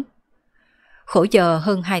to lớn. Khổ chờ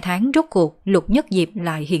hơn 2 tháng rốt cuộc Lục Nhất Diệp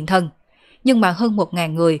lại hiện thân. Nhưng mà hơn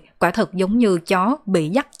 1.000 người quả thật giống như chó bị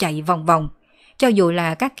dắt chạy vòng vòng. Cho dù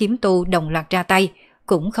là các kiếm tu đồng loạt ra tay,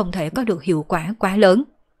 cũng không thể có được hiệu quả quá lớn.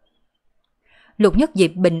 Lục Nhất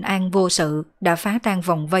Diệp bình an vô sự đã phá tan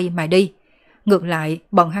vòng vây mà đi. Ngược lại,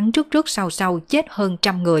 bọn hắn trước sau chết hơn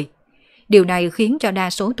 100 người. Điều này khiến cho đa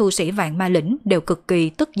số tu sĩ vạn ma lĩnh đều cực kỳ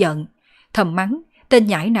tức giận. Thầm mắng, tên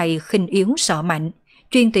nhãi này khinh yếu sợ mạnh,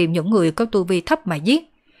 chuyên tìm những người có tu vi thấp mà giết.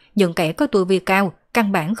 Những kẻ có tu vi cao,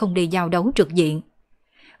 căn bản không đi giao đấu trực diện.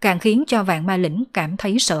 Càng khiến cho vạn ma lĩnh cảm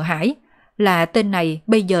thấy sợ hãi là tên này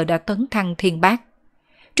bây giờ đã tấn thăng thiên bát.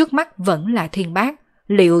 Trước mắt vẫn là thiên bát,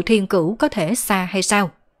 liệu thiên cửu có thể xa hay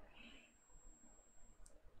sao?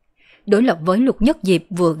 Đối lập với Lục Nhất Diệp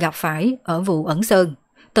vừa gặp phải ở vụ ẩn sơn,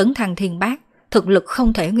 tấn thăng thiên bát, thực lực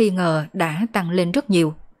không thể nghi ngờ đã tăng lên rất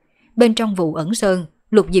nhiều. Bên trong vụ ẩn sơn,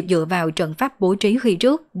 Lục Diệp dựa vào trận pháp bố trí khi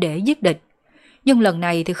trước để giết địch. Nhưng lần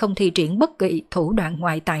này thì không thi triển bất kỳ thủ đoạn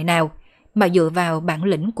ngoại tài nào, mà dựa vào bản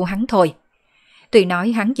lĩnh của hắn thôi. Tuy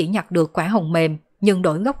nói hắn chỉ nhặt được quả hồng mềm, nhưng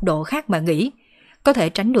đổi góc độ khác mà nghĩ, có thể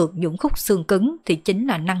tránh được những khúc xương cứng thì chính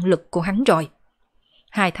là năng lực của hắn rồi.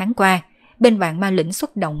 2 tháng qua, bên vạn ma lĩnh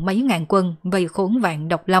xuất động mấy ngàn quân vây khốn vạn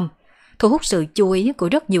độc lâm, thu hút sự chú ý của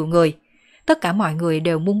rất nhiều người. Tất cả mọi người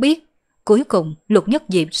đều muốn biết, cuối cùng Lục Nhất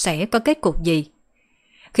Diệp sẽ có kết cục gì.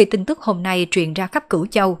 Khi tin tức hôm nay truyền ra khắp Cửu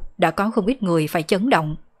Châu, đã có không ít người phải chấn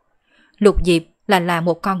động. Lục Diệp là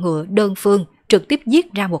một con ngựa đơn phương trực tiếp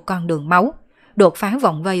giết ra một con đường máu, đột phá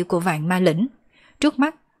vòng vây của vạn ma lĩnh. Trước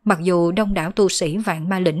mắt, mặc dù đông đảo tu sĩ vạn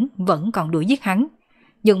ma lĩnh vẫn còn đuổi giết hắn,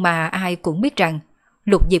 nhưng mà ai cũng biết rằng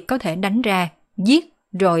Lục Diệp có thể đánh ra, giết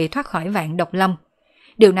rồi thoát khỏi vạn độc lâm.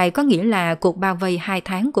 Điều này có nghĩa là cuộc bao vây 2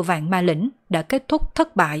 tháng của vạn ma lĩnh đã kết thúc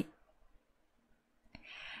thất bại.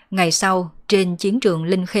 Ngày sau, trên chiến trường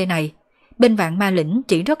Linh Khê này, bên vạn ma lĩnh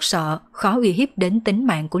chỉ rất sợ khó uy hiếp đến tính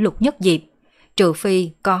mạng của Lục Nhất Diệp, trừ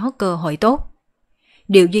phi có cơ hội tốt.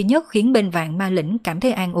 Điều duy nhất khiến bên vạn ma lĩnh cảm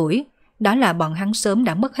thấy an ủi, đó là bọn hắn sớm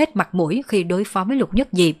đã mất hết mặt mũi khi đối phó với Lục Nhất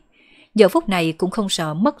Diệp. Giờ phút này cũng không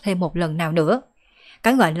sợ mất thêm một lần nào nữa.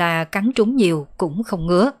 Cái gọi là cắn trúng nhiều cũng không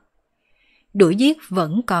ngứa. Đuổi giết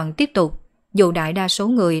vẫn còn tiếp tục, dù đại đa số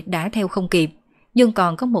người đã theo không kịp, nhưng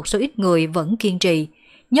còn có một số ít người vẫn kiên trì,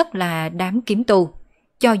 nhất là đám kiếm tu.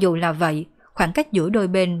 Cho dù là vậy, khoảng cách giữa đôi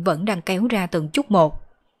bên vẫn đang kéo ra từng chút một.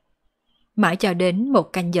 Mãi cho đến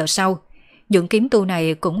 1 canh giờ sau, những kiếm tu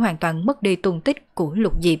này cũng hoàn toàn mất đi tung tích của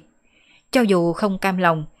Lục Diệp. Cho dù không cam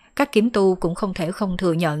lòng, các kiếm tu cũng không thể không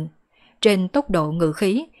thừa nhận. Trên tốc độ ngự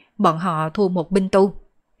khí, bọn họ thua một binh tu.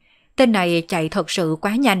 Tên này chạy thật sự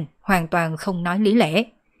quá nhanh, hoàn toàn không nói lý lẽ.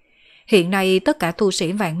 Hiện nay tất cả tu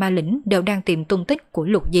sĩ vạn ma lĩnh đều đang tìm tung tích của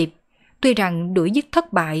Lục Diệp. Tuy rằng đuổi giết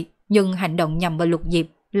thất bại, nhưng hành động nhằm vào Lục Diệp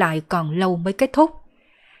lại còn lâu mới kết thúc.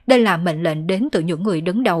 Đây là mệnh lệnh đến từ những người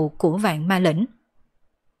đứng đầu của vạn ma lĩnh.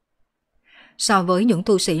 So với những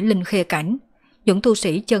tu sĩ linh khê cảnh, những tu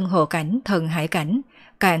sĩ chân hồ cảnh, thần hải cảnh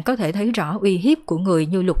càng có thể thấy rõ uy hiếp của người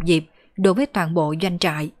như Lục Diệp đối với toàn bộ doanh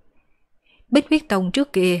trại. Bích Huyết Tông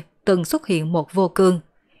trước kia từng xuất hiện một vô cương,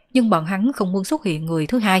 nhưng bọn hắn không muốn xuất hiện người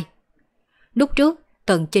thứ hai. Lúc trước,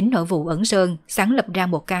 Tần Chính ở vụ ẩn sơn sáng lập ra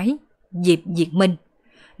một cái Diệp Diệt Minh,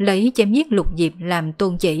 lấy chém giết Lục Diệp làm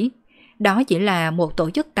tôn chỉ. Đó chỉ là một tổ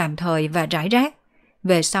chức tạm thời và rải rác.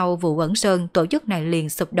 Về sau vụ ẩn sơn, tổ chức này liền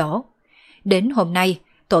sụp đổ. Đến hôm nay,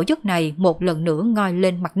 tổ chức này một lần nữa ngoi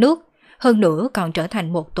lên mặt nước, hơn nữa còn trở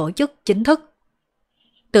thành một tổ chức chính thức.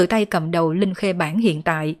 Tự tay cầm đầu linh khê bản hiện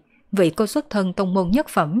tại, vị cô xuất thân tông môn nhất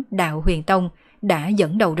phẩm đạo Huyền Tông đã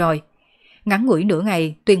dẫn đầu rồi. Ngắn ngủi nửa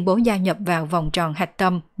ngày tuyên bố gia nhập vào vòng tròn hạch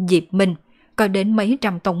tâm Diệp Minh, có đến mấy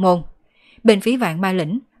trăm tông môn. Bên phía Vạn Ma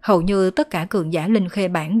Lĩnh, hầu như tất cả cường giả linh khê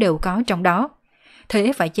bản đều có trong đó.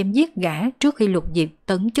 Thế phải chém giết gã trước khi Lục Diệp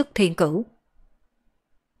tấn chức thiên cửu.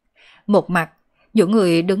 Một mặt, những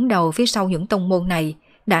người đứng đầu phía sau những tông môn này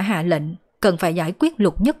đã hạ lệnh cần phải giải quyết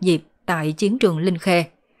Lục Nhất Diệp tại chiến trường linh khê.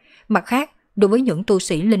 Mặt khác, đối với những tu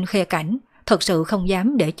sĩ linh khê cảnh, thật sự không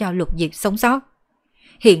dám để cho Lục Diệp sống sót.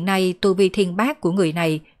 Hiện nay tu vi thiên bát của người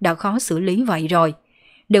này đã khó xử lý vậy rồi.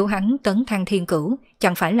 Nếu hắn tấn thăng thiên cửu,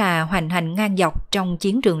 chẳng phải là hoành hành ngang dọc trong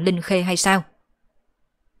chiến trường linh khê hay sao?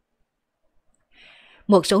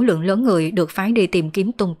 Một số lượng lớn người được phái đi tìm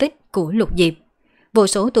kiếm tung tích của Lục Diệp. Vô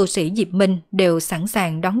số tu sĩ Diệp Minh đều sẵn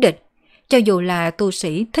sàng đón địch. Cho dù là tu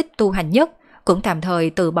sĩ thích tu hành nhất, cũng tạm thời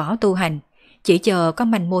từ bỏ tu hành. Chỉ chờ có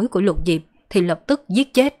manh mối của Lục Diệp thì lập tức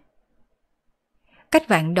giết chết. Cách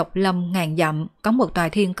Vạn Độc Lâm ngàn dặm có một tòa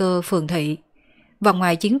thiên cơ phường thị. Và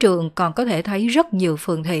ngoài chiến trường còn có thể thấy rất nhiều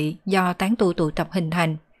phường thị do tán tu tụ tập hình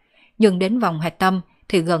thành. Nhưng đến vòng hạch tâm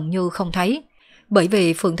thì gần như không thấy. Bởi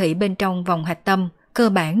vì phường thị bên trong vòng hạch tâm cơ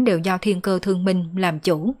bản đều do thiên cơ thương minh làm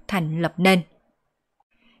chủ thành lập nên.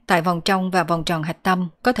 Tại vòng trong và vòng tròn hạch tâm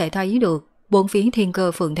có thể thấy được 4 phía thiên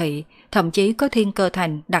cơ phường thị, thậm chí có thiên cơ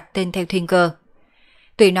thành đặt tên theo thiên cơ.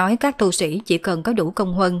 Tuy nói các tu sĩ chỉ cần có đủ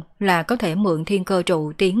công huân là có thể mượn thiên cơ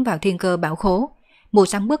trụ tiến vào thiên cơ bảo khố, mua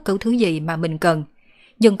sắm bất cứ thứ gì mà mình cần.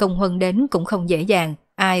 Nhưng công huân đến cũng không dễ dàng,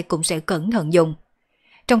 ai cũng sẽ cẩn thận dùng.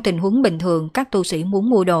 Trong tình huống bình thường, các tu sĩ muốn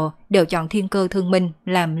mua đồ đều chọn thiên cơ thương minh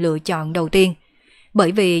làm lựa chọn đầu tiên.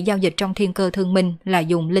 Bởi vì giao dịch trong thiên cơ thương minh là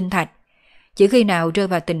dùng linh thạch. Chỉ khi nào rơi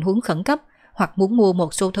vào tình huống khẩn cấp hoặc muốn mua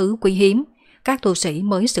một số thứ quý hiếm, các tu sĩ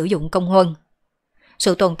mới sử dụng công huân.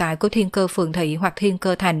 Sự tồn tại của thiên cơ phường thị hoặc thiên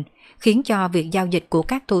cơ thành khiến cho việc giao dịch của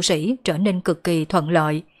các tu sĩ trở nên cực kỳ thuận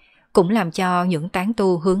lợi, cũng làm cho những tán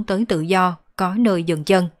tu hướng tới tự do có nơi dừng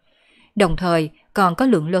chân. Đồng thời còn có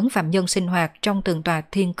lượng lớn phạm nhân sinh hoạt trong từng tòa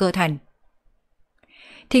thiên cơ thành.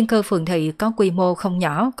 Thiên cơ phường thị có quy mô không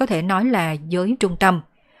nhỏ, có thể nói là giới trung tâm.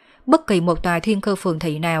 Bất kỳ một tòa thiên cơ phường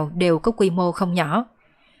thị nào đều có quy mô không nhỏ.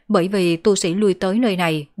 Bởi vì tu sĩ lui tới nơi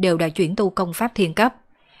này đều đã chuyển tu công pháp thiên cấp.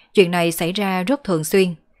 Chuyện này xảy ra rất thường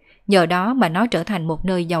xuyên. Nhờ đó mà nó trở thành một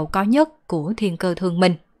nơi giàu có nhất của thiên cơ thương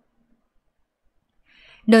minh.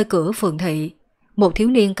 Nơi cửa phường thị, một thiếu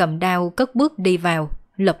niên cầm đao cất bước đi vào,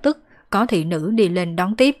 lập tức có thị nữ đi lên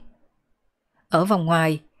đón tiếp. Ở vòng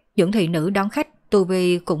ngoài, những thị nữ đón khách tu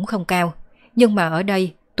vi cũng không cao, nhưng mà ở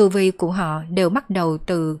đây tu vi của họ đều bắt đầu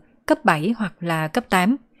từ cấp 7 hoặc là cấp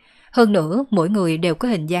 8. Hơn nữa, mỗi người đều có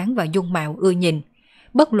hình dáng và dung mạo ưa nhìn.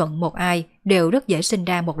 Bất luận một ai đều rất dễ sinh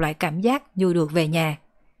ra một loại cảm giác như được về nhà.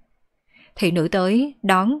 Thị nữ tới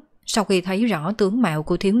đón, sau khi thấy rõ tướng mạo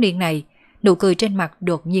của thiếu niên này, nụ cười trên mặt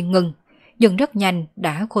đột nhiên ngưng, nhưng rất nhanh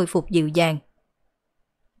đã khôi phục dịu dàng.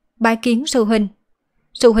 Bái kiến sư huynh.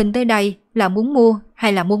 Sư huynh tới đây là muốn mua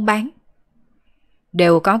hay là muốn bán?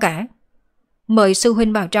 Đều có cả. Mời sư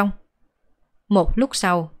huynh vào trong. Một lúc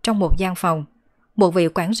sau, trong một gian phòng, một vị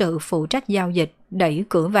quản sự phụ trách giao dịch đẩy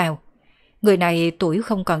cửa vào. Người này tuổi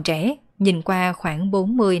không còn trẻ, nhìn qua khoảng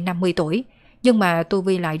 40-50 tuổi, nhưng mà tu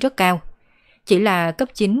vi lại rất cao. Chỉ là cấp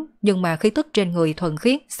 9 nhưng mà khí tức trên người thuần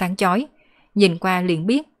khiết, sáng chói. Nhìn qua liền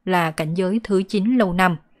biết là cảnh giới thứ 9 lâu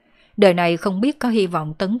năm. Đời này không biết có hy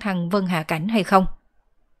vọng tấn thăng vân hạ cảnh hay không.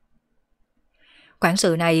 Quản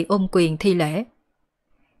sự này ôm quyền thi lễ.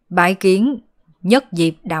 Bái kiến Nhất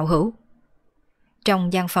Diệp đạo hữu.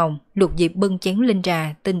 Trong gian phòng, Lục Diệp bưng chén linh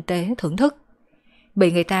trà tinh tế thưởng thức.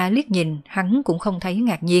 Bị người ta liếc nhìn, hắn cũng không thấy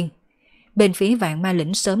ngạc nhiên. Bên phía Vạn Ma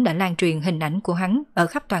Lĩnh sớm đã lan truyền hình ảnh của hắn ở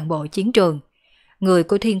khắp toàn bộ chiến trường. Người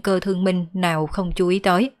của thiên cơ thương minh nào không chú ý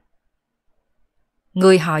tới.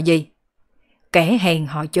 Người họ gì? Kẻ hèn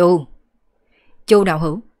họ Chu. Chu đạo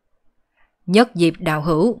hữu. Nhất Diệp đạo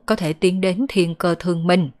hữu có thể tiến đến thiên cơ thương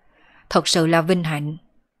minh, thật sự là vinh hạnh.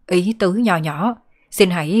 Ý tứ nho nhỏ, xin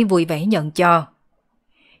hãy vui vẻ nhận cho.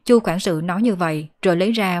 Chu quản sự nói như vậy rồi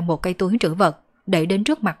lấy ra một cái túi trữ vật đẩy đến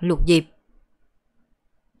trước mặt Lục Diệp.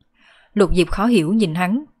 Lục Diệp khó hiểu nhìn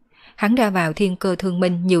hắn. Hắn ra vào thiên cơ thương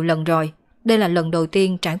minh nhiều lần rồi, đây là lần đầu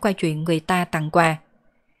tiên trải qua chuyện người ta tặng quà.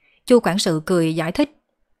 Chu quản sự cười giải thích.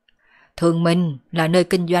 Thương minh là nơi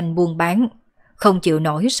kinh doanh buôn bán, không chịu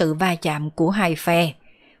nổi sự va chạm của hai phe,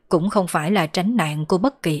 cũng không phải là tránh nạn của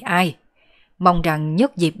bất kỳ ai. Mong rằng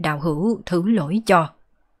Nhất Diệp đạo hữu thứ lỗi cho.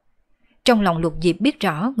 Trong lòng Lục Diệp biết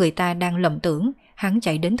rõ người ta đang lầm tưởng hắn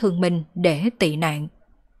chạy đến thương minh để tị nạn.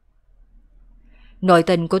 Nội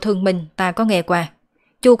tình của thương minh ta có nghe qua.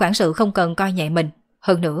 Chu quản sự không cần coi nhẹ mình.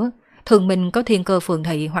 Hơn nữa, Thường Minh có thiên cơ phường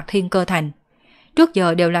thị hoặc thiên cơ thành. Trước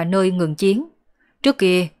giờ đều là nơi ngừng chiến. Trước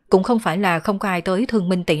kia cũng không phải là không có ai tới Thương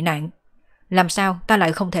Minh tị nạn. Làm sao ta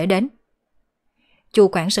lại không thể đến? Chu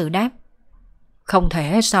quản sự đáp. Không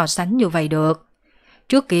thể so sánh như vậy được.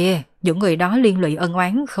 Trước kia những người đó liên lụy ân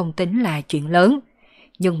oán không tính là chuyện lớn.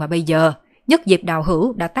 Nhưng mà bây giờ nhất dịp đạo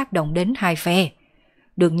hữu đã tác động đến hai phe.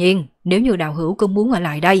 Đương nhiên nếu như đạo hữu cứ muốn ở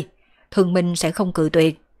lại đây, Thương Minh sẽ không cự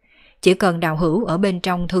tuyệt. Chỉ cần đạo hữu ở bên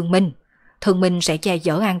trong Thương Minh sẽ che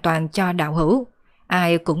chở an toàn cho đạo hữu.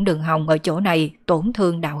 Ai cũng đừng hòng ở chỗ này tổn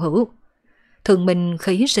thương đạo hữu. Thương Minh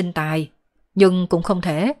khí sinh tài, nhưng cũng không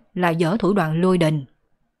thể là dở thủ đoạn lôi đình.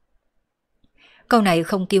 Câu này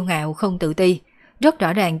không kiêu ngạo, không tự ti, rất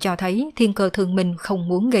rõ ràng cho thấy thiên cơ Thương Minh không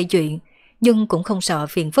muốn gây chuyện, nhưng cũng không sợ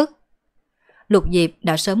phiền phức. Lục Diệp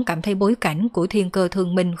đã sớm cảm thấy bối cảnh của thiên cơ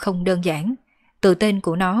Thương Minh không đơn giản, từ tên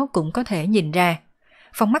của nó cũng có thể nhìn ra.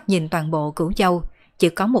 Phóng mắt nhìn toàn bộ Cửu Châu, chỉ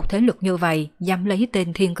có một thế lực như vậy dám lấy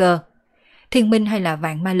tên thiên cơ. Thiên Minh hay là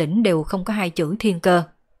Vạn Ma Lĩnh đều không có hai chữ thiên cơ.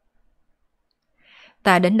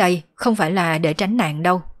 Ta đến đây không phải là để tránh nạn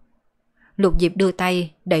đâu. Lục Diệp đưa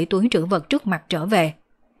tay đẩy túi trữ vật trước mặt trở về.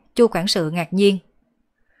 Chu quản sự ngạc nhiên.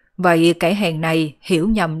 Vậy kẻ hèn này hiểu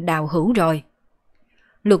nhầm đạo hữu rồi.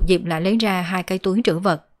 Lục Diệp lại lấy ra 2 cái túi trữ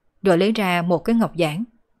vật, rồi lấy ra một cái ngọc giản.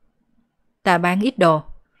 Ta bán ít đồ,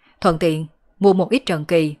 thuận tiện mua một ít trần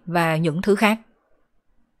kỳ và những thứ khác.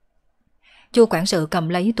 Chu quản sự cầm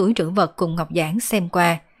lấy túi trữ vật cùng ngọc giản xem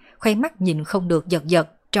qua, khoe mắt nhìn không được giật giật,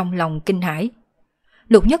 trong lòng kinh hãi.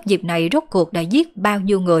 Lục Nhất Diệp này rốt cuộc đã giết bao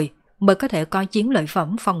nhiêu người mới có thể có chiến lợi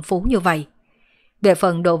phẩm phong phú như vậy. Về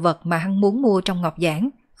phần đồ vật mà hắn muốn mua trong ngọc giản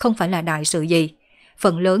không phải là đại sự gì,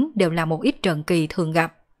 phần lớn đều là một ít trần kỳ thường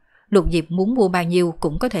gặp. Lục Diệp muốn mua bao nhiêu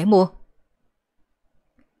cũng có thể mua.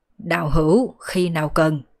 Đạo hữu khi nào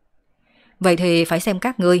cần? Vậy thì phải xem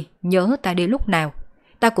các ngươi nhớ ta đi lúc nào.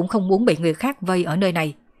 Ta cũng không muốn bị người khác vây ở nơi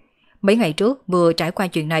này. Mấy ngày trước vừa trải qua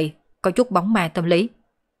chuyện này, có chút bóng ma tâm lý.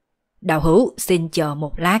 Đạo hữu xin chờ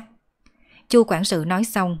một lát. Chu quản sự nói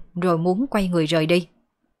xong rồi muốn quay người rời đi.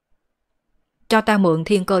 Cho ta mượn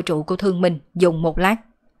thiên cơ trụ của Thương Minh dùng một lát.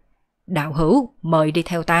 Đạo hữu mời đi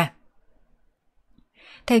theo ta.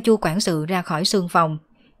 Theo Chu quản sự ra khỏi sương phòng,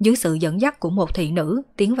 dưới sự dẫn dắt của một thị nữ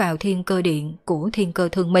tiến vào thiên cơ điện của thiên cơ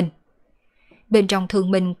Thương Minh. Bên trong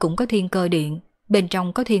Thương Minh cũng có thiên cơ điện, bên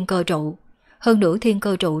trong có thiên cơ trụ. Hơn nữa thiên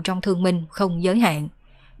cơ trụ trong Thương Minh không giới hạn,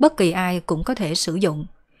 bất kỳ ai cũng có thể sử dụng.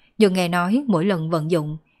 Nhưng nghe nói mỗi lần vận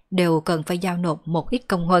dụng đều cần phải giao nộp một ít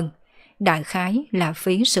công huân, đại khái là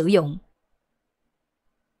phí sử dụng.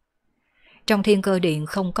 Trong thiên cơ điện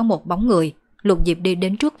không có một bóng người, Lục Diệp đi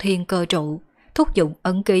đến trước thiên cơ trụ, thúc giục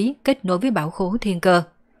ấn ký kết nối với bảo khố thiên cơ.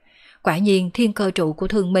 Quả nhiên thiên cơ trụ của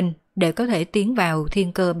Thương Minh để có thể tiến vào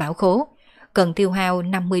thiên cơ bảo khố cần tiêu hao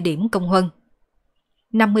 50 điểm công huân.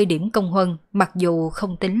 50 điểm công huân mặc dù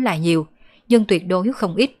không tính là nhiều, nhưng tuyệt đối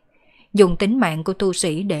không ít. Dùng tính mạng của tu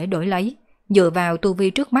sĩ để đổi lấy, dựa vào tu vi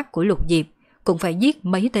trước mắt của Lục Diệp cũng phải giết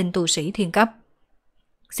mấy tên tu sĩ thiên cấp.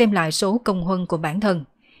 Xem lại số công huân của bản thân,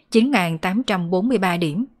 9.843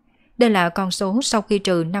 điểm. Đây là con số sau khi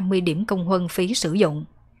trừ 50 điểm công huân phí sử dụng.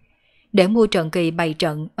 Để mua trận kỳ bày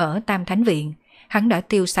trận ở Tam Thánh Viện, hắn đã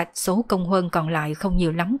tiêu sạch số công huân còn lại không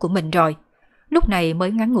nhiều lắm của mình rồi. Lúc này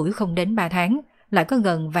mới ngắn ngủi không đến 3 tháng, lại có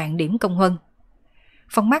gần vạn điểm công huân.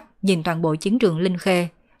 Phóng mắt nhìn toàn bộ chiến trường Linh Khê,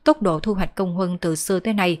 tốc độ thu hoạch công huân từ xưa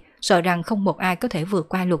tới nay sợ rằng không một ai có thể vượt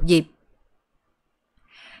qua Lục Diệp.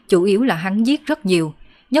 Chủ yếu là hắn giết rất nhiều,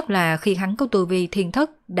 nhất là khi hắn có tu vi thiên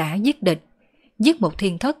thất đã giết địch. Giết một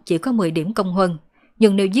thiên thất chỉ có 10 điểm công huân,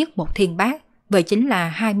 nhưng nếu giết một thiên bát, vậy chính là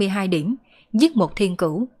 22 điểm, giết một thiên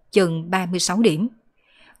cửu chừng 36 điểm.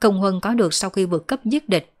 Công huân có được sau khi vượt cấp giết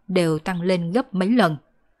địch đều tăng lên gấp mấy lần.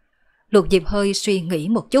 Lục Diệp hơi suy nghĩ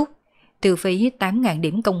một chút, tiêu phí 8.000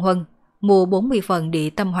 điểm công huân, mua 40 phần địa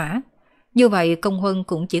tâm hỏa. Như vậy công huân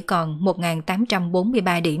cũng chỉ còn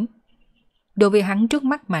 1.843 điểm. Đối với hắn trước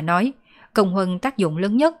mắt mà nói, công huân tác dụng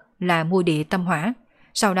lớn nhất là mua địa tâm hỏa,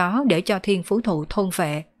 sau đó để cho thiên phú thụ thôn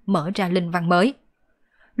phệ, mở ra linh văn mới.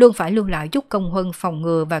 Luôn phải lưu lại chút công huân phòng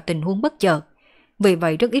ngừa vào tình huống bất chợt, vì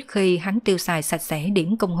vậy rất ít khi hắn tiêu xài sạch sẽ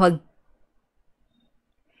điểm công huân.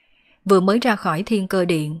 Vừa mới ra khỏi thiên cơ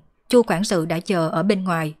điện, Chu quản sự đã chờ ở bên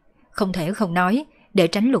ngoài. Không thể không nói, để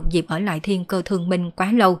tránh Lục Diệp ở lại thiên cơ Thương Minh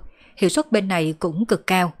quá lâu, hiệu suất bên này cũng cực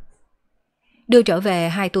cao. Đưa trở về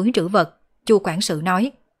 2 túi trữ vật, Chu quản sự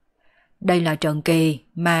nói: đây là trận kỳ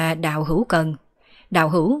mà đạo hữu cần, đạo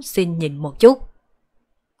hữu xin nhìn một chút.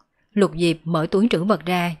 Lục Diệp mở túi trữ vật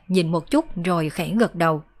ra, nhìn một chút rồi khẽ gật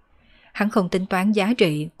đầu. Hắn không tính toán giá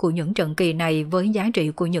trị của những trận kỳ này với giá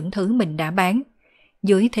trị của những thứ mình đã bán.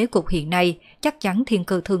 Dưới thế cục hiện nay, chắc chắn thiên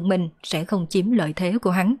cơ Thương Minh sẽ không chiếm lợi thế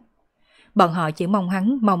của hắn. Bọn họ chỉ mong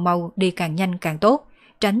hắn mau mau đi càng nhanh càng tốt,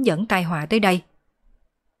 tránh dẫn tai họa tới đây.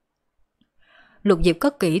 Lục Diệp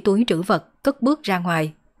cất kỹ túi trữ vật, cất bước ra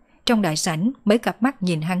ngoài. Trong đại sảnh, mấy cặp mắt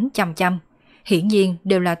nhìn hắn chăm chăm. Hiển nhiên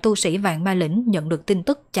đều là tu sĩ vạn ma lĩnh nhận được tin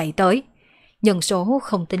tức chạy tới. Nhân số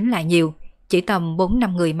không tính là nhiều, chỉ tầm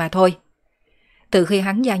 4-5 người mà thôi. Từ khi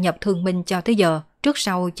hắn gia nhập thương minh cho tới giờ, trước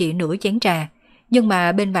sau chỉ nửa chén trà, nhưng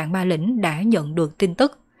mà bên vạn ma lĩnh đã nhận được tin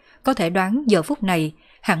tức. Có thể đoán giờ phút này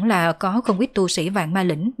hẳn là có không ít tu sĩ vạn ma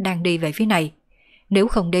lĩnh đang đi về phía này. Nếu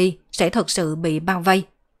không đi, sẽ thật sự bị bao vây.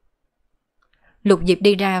 Lục Diệp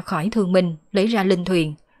đi ra khỏi thương minh, lấy ra linh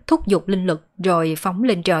thuyền, thúc giục linh lực rồi phóng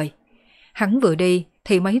lên trời. Hắn vừa đi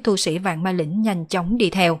thì mấy tu sĩ vạn ma lĩnh nhanh chóng đi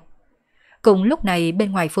theo. Cùng lúc này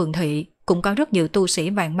bên ngoài phường thị cũng có rất nhiều tu sĩ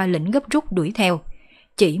vạn ma lĩnh gấp rút đuổi theo.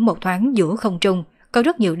 Chỉ một thoáng giữa không trung có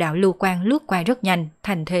rất nhiều đạo lưu quang lướt qua rất nhanh,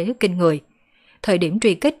 thành thế kinh người. Thời điểm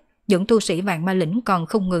truy kích, những tu sĩ vạn ma lĩnh còn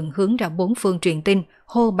không ngừng hướng ra bốn phương truyền tin,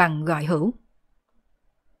 hô bằng gọi hữu.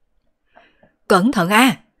 Cẩn thận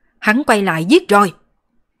a, hắn quay lại giết rồi.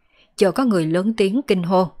 Chợt có người lớn tiếng kinh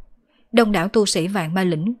hô. Đông đảo tu sĩ vạn ma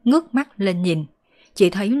lĩnh ngước mắt lên nhìn, chỉ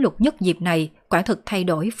thấy Lục Nhất Diệp này quả thực thay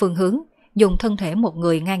đổi phương hướng, dùng thân thể một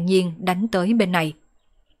người ngang nhiên đánh tới bên này.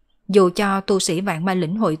 Dù cho tu sĩ vạn ma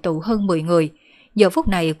lĩnh hội tụ hơn 10 người, giờ phút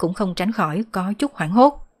này cũng không tránh khỏi có chút hoảng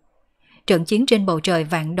hốt. Trận chiến trên bầu trời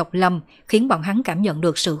vạn độc lâm khiến bọn hắn cảm nhận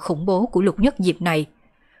được sự khủng bố của Lục Nhất Diệp này.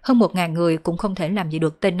 Hơn 1000 người cũng không thể làm gì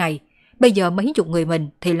được tên này, bây giờ mấy chục người mình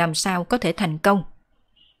thì làm sao có thể thành công.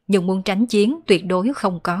 Nhưng muốn tránh chiến tuyệt đối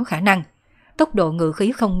không có khả năng. Tốc độ ngự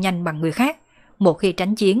khí không nhanh bằng người khác, một khi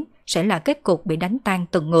tránh chiến sẽ là kết cục bị đánh tan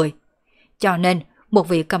từng người. Cho nên một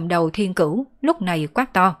vị cầm đầu thiên cửu lúc này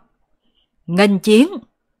quát to: nghênh chiến!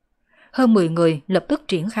 Hơn 10 người lập tức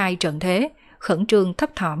triển khai trận thế, khẩn trương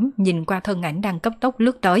thấp thỏm nhìn qua thân ảnh đang cấp tốc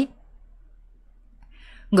lướt tới.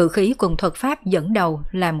 Ngự khí cùng thuật pháp dẫn đầu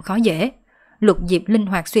làm khó dễ. Lục Diệp linh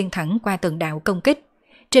hoạt xuyên thẳng qua từng đạo công kích.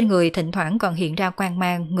 Trên người thỉnh thoảng còn hiện ra quang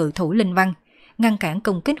mang ngự thủ linh văn, ngăn cản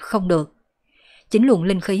công kích không được. Chính luồng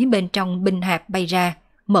linh khí bên trong binh hạp bay ra,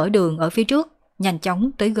 mở đường ở phía trước, nhanh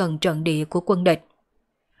chóng tới gần trận địa của quân địch.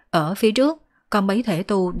 Ở phía trước có mấy thể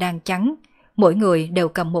tu đang chắn, mỗi người đều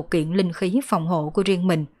cầm một kiện linh khí phòng hộ của riêng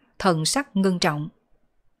mình, thần sắc ngưng trọng.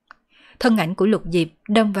 Thân ảnh của Lục Diệp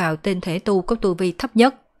đâm vào tên thể tu có tu vi thấp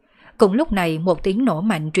nhất. Cùng lúc này một tiếng nổ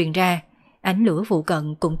mạnh truyền ra, ánh lửa phụ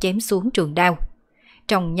cận cũng chém xuống trường đao.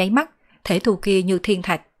 Trong nháy mắt, thể tu kia như thiên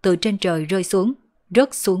thạch từ trên trời rơi xuống,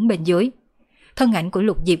 rớt xuống bên dưới. Thân ảnh của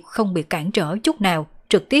Lục Diệp không bị cản trở chút nào,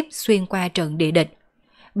 trực tiếp xuyên qua trận địa địch.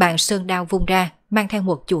 Bàn sơn đao vung ra, mang theo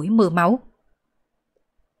một chuỗi mưa máu.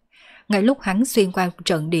 Ngay lúc hắn xuyên qua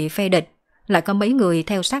trận địa phe địch, lại có mấy người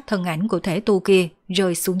theo sát thân ảnh của thể tu kia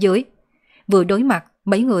rơi xuống dưới. Vừa đối mặt,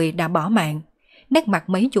 mấy người đã bỏ mạng. Nét mặt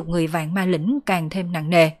mấy chục người vạn ma lĩnh càng thêm nặng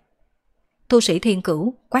nề. Tu sĩ thiên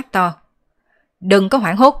cửu quát to: đừng có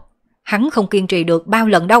hoảng hốt, hắn không kiên trì được bao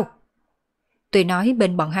lần đâu. Tuy nói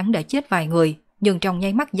bên bọn hắn đã chết vài người, nhưng trong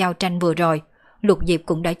nháy mắt giao tranh vừa rồi, Lục Diệp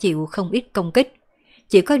cũng đã chịu không ít công kích.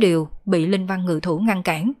 Chỉ có điều bị linh văn ngự thủ ngăn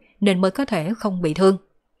cản nên mới có thể không bị thương.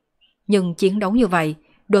 Nhưng chiến đấu như vậy,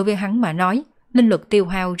 đối với hắn mà nói, linh lực tiêu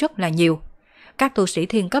hao rất là nhiều. Các tu sĩ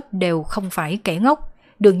thiên cấp đều không phải kẻ ngốc,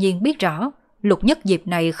 đương nhiên biết rõ Lục Nhất Diệp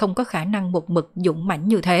này không có khả năng một mực dũng mãnh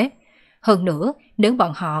như thế. Hơn nữa, nếu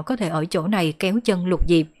bọn họ có thể ở chỗ này kéo chân Lục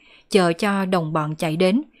Diệp, chờ cho đồng bọn chạy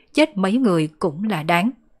đến, chết mấy người cũng là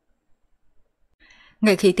đáng.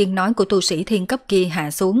 Ngay khi tiếng nói của tu sĩ thiên cấp kia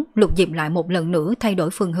hạ xuống, Lục Diệp lại một lần nữa thay đổi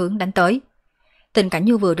phương hướng đánh tới. Tình cảnh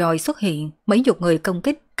như vừa rồi xuất hiện, mấy chục người công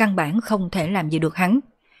kích căn bản không thể làm gì được hắn.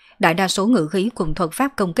 Đại đa số ngự khí cùng thuật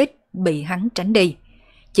pháp công kích bị hắn tránh đi.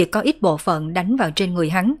 Chỉ có ít bộ phận đánh vào trên người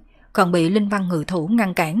hắn, còn bị linh văn ngự thủ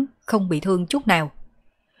ngăn cản, không bị thương chút nào.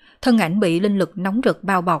 Thân ảnh bị linh lực nóng rực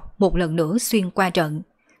bao bọc một lần nữa xuyên qua trận,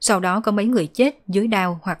 sau đó có mấy người chết dưới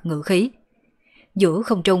đao hoặc ngự khí. Giữa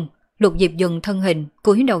không trung, Lục Diệp dừng thân hình,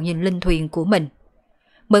 cúi đầu nhìn linh thuyền của mình.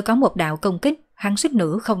 Mới có một đạo công kích, hắn suýt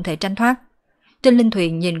nữa không thể tránh thoát. Trên linh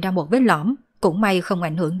thuyền nhìn ra một vết lõm, cũng may không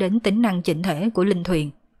ảnh hưởng đến tính năng chỉnh thể của linh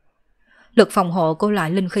thuyền. Lực phòng hộ của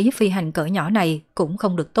loại linh khí phi hành cỡ nhỏ này cũng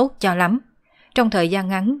không được tốt cho lắm. Trong thời gian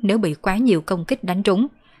ngắn nếu bị quá nhiều công kích đánh trúng,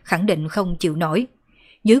 khẳng định không chịu nổi.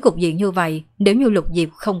 Dưới cục diện như vậy, nếu như Lục Diệp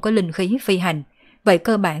không có linh khí phi hành, vậy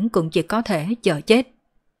cơ bản cũng chỉ có thể chờ chết.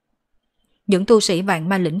 Những tu sĩ vạn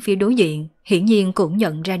ma lĩnh phía đối diện hiển nhiên cũng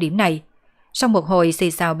nhận ra điểm này. Sau một hồi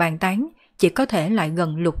xì xào bàn tán, chỉ có thể lại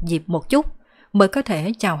gần Lục Diệp một chút, mới có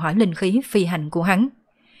thể chào hỏi linh khí phi hành của hắn.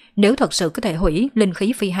 Nếu thật sự có thể hủy linh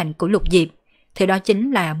khí phi hành của Lục Diệp, thì đó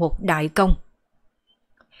chính là một đại công.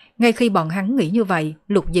 Ngay khi bọn hắn nghĩ như vậy,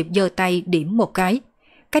 Lục Diệp giơ tay điểm một cái.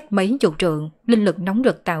 cách mấy chục trượng, linh lực nóng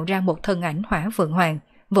rực tạo ra một thân ảnh hỏa phượng hoàng,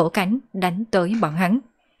 vỗ cánh đánh tới bọn hắn.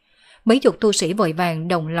 Mấy chục tu sĩ vội vàng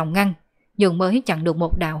đồng lòng ngăn, nhưng mới chặn được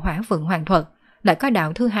một đạo hỏa phượng hoàng thuật, lại có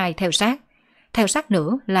đạo thứ hai theo sát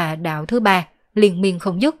nữa là đạo thứ ba, liên miên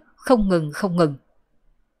không dứt, không ngừng.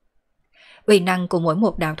 Uy năng của mỗi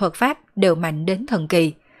một đạo thuật pháp đều mạnh đến thần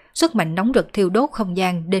kỳ, sức mạnh nóng rực thiêu đốt không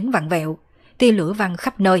gian đến vặn vẹo, tia lửa văng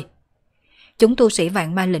khắp nơi. Chúng tu sĩ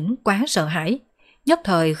Vạn Ma Lĩnh quá sợ hãi, nhất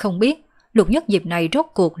thời không biết Lục Nhất Diệp này rốt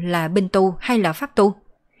cuộc là binh tu hay là pháp tu.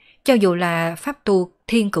 Cho dù là pháp tu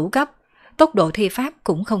thiên cửu cấp, tốc độ thi pháp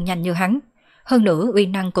cũng không nhanh như hắn. Hơn nữa uy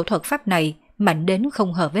năng của thuật pháp này mạnh đến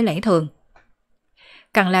không hợp với lẽ thường.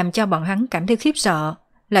 Càng làm cho bọn hắn cảm thấy khiếp sợ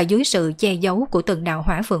là dưới sự che giấu của từng đạo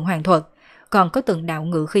hỏa phượng hoàng thuật, còn có từng đạo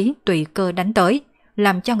ngự khí tùy cơ đánh tới,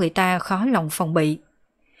 làm cho người ta khó lòng phòng bị.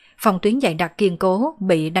 Phòng tuyến dày đặc kiên cố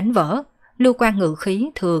bị đánh vỡ, lưu quan ngự khí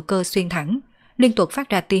thừa cơ xuyên thẳng, liên tục phát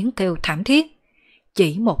ra tiếng kêu thảm thiết.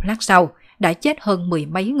 Chỉ một lát sau đã chết hơn 10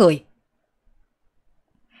 mấy người.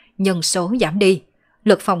 Nhân số giảm đi,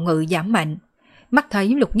 lực phòng ngự giảm mạnh. Mắt thấy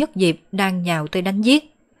Lục Nhất Diệp đang nhào tới đánh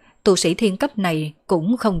giết, tu sĩ thiên cấp này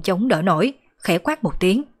cũng không chống đỡ nổi, khẽ quát một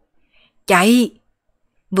tiếng. Chạy!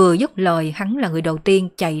 Vừa dứt lời hắn là người đầu tiên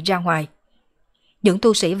chạy ra ngoài. Những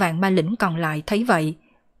tu sĩ Vạn Ma Lĩnh còn lại thấy vậy,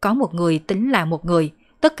 có một người tính là một người,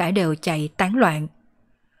 tất cả đều chạy tán loạn.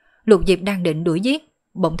 Lục Diệp đang định đuổi giết,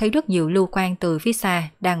 bỗng thấy rất nhiều lưu quang từ phía xa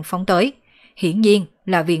đang phóng tới. Hiển nhiên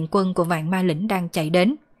là viện quân của Vạn Ma Lĩnh đang chạy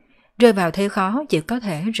đến. Rơi vào thế khó chỉ có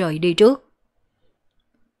thể rời đi trước.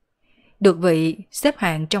 Được vị xếp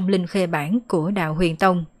hạng trong linh khê bảng của đạo Huyền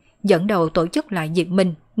Tông, dẫn đầu tổ chức lại Diệp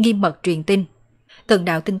Minh nghiêm mật truyền tin. Từng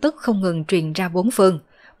đạo tin tức không ngừng truyền ra bốn phương.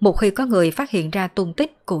 Một khi có người phát hiện ra tung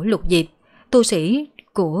tích của Lục Diệp, tu sĩ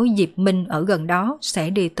của Diệp Minh ở gần đó sẽ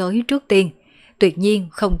đi tới trước tiên, tuyệt nhiên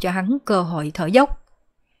không cho hắn cơ hội thở dốc.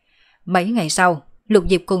 Mấy ngày sau, Lục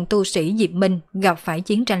Diệp cùng tu sĩ Diệp Minh gặp phải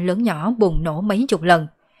chiến tranh lớn nhỏ bùng nổ mấy chục lần.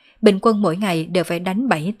 Bình quân mỗi ngày đều phải đánh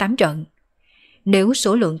 7-8 trận. Nếu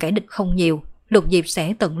số lượng kẻ địch không nhiều, Lục Diệp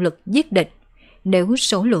sẽ tận lực giết địch. Nếu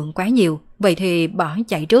số lượng quá nhiều, vậy thì bỏ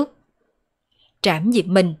chạy trước. Trảm Diệp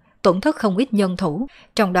Minh tổn thất không ít nhân thủ,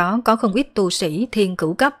 trong đó có không ít tu sĩ thiên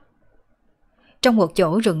cửu cấp. Trong một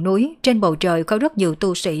chỗ rừng núi, trên bầu trời có rất nhiều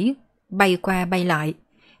tu sĩ bay qua bay lại.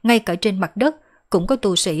 Ngay cả trên mặt đất cũng có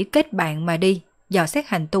tu sĩ kết bạn mà đi, dò xét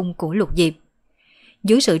hành tung của Lục Diệp.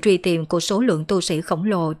 Dưới sự truy tìm của số lượng tu sĩ khổng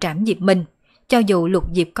lồ Trảm Diệp Minh, cho dù Lục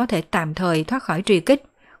Diệp có thể tạm thời thoát khỏi truy kích,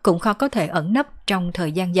 cũng khó có thể ẩn nấp trong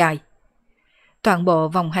thời gian dài. Toàn bộ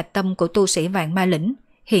vòng hạch tâm của tu sĩ Vạn Ma Lĩnh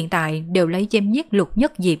hiện tại đều lấy chém giết Lục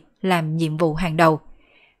Nhất Diệp làm nhiệm vụ hàng đầu.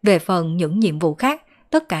 Về phần những nhiệm vụ khác,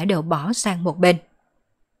 tất cả đều bỏ sang một bên.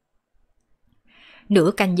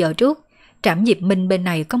 Nửa canh giờ trước, Trảm Diệp Minh bên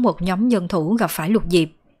này có một nhóm nhân thủ gặp phải Lục Diệp,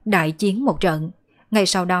 đại chiến một trận. Ngay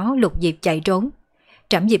sau đó Lục Diệp chạy trốn.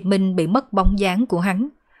 Trảm Diệp Minh bị mất bóng dáng của hắn,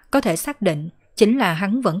 có thể xác định chính là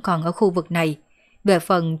hắn vẫn còn ở khu vực này. Về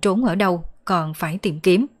phần trốn ở đâu còn phải tìm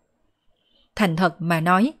kiếm. Thành thật mà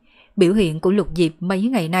nói, biểu hiện của Lục Diệp mấy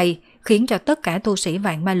ngày nay khiến cho tất cả tu sĩ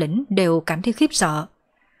Vạn Ma Lĩnh đều cảm thấy khiếp sợ.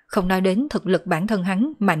 Không nói đến thực lực bản thân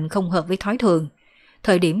hắn mạnh không hợp với thói thường.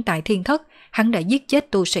 Thời điểm tại Thiên Thất, hắn đã giết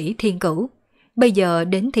chết tu sĩ Thiên Cửu. Bây giờ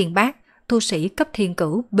đến Thiên Bát, tu sĩ cấp Thiên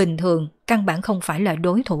Cửu bình thường căn bản không phải là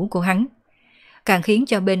đối thủ của hắn. Càng khiến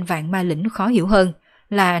cho bên Vạn Ma Lĩnh khó hiểu hơn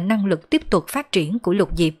là năng lực tiếp tục phát triển của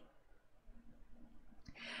Lục Diệp.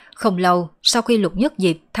 Không lâu sau khi Lục Nhất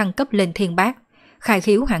Diệp thăng cấp lên Thiên Bát, khai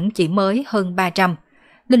khiếu hẳn chỉ mới hơn 300,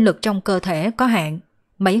 linh lực trong cơ thể có hạn.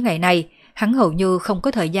 Mấy ngày nay hắn hầu như không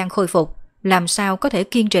có thời gian khôi phục, làm sao có thể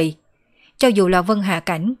kiên trì. Cho dù là Vân Hạ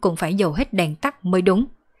Cảnh cũng phải dầu hết đèn tắt mới đúng.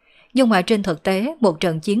 Nhưng mà trên thực tế, một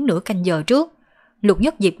trận chiến nửa canh giờ trước, Lục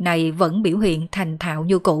Nhất Diệp này vẫn biểu hiện thành thạo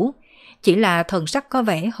như cũ, chỉ là thần sắc có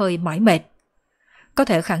vẻ hơi mỏi mệt. Có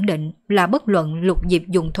thể khẳng định là bất luận Lục Diệp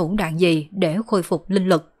dùng thủ đoạn gì để khôi phục linh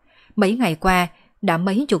lực, mấy ngày qua đã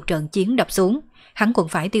mấy chục trận chiến đập xuống, hắn cũng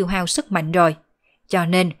phải tiêu hao sức mạnh rồi. Cho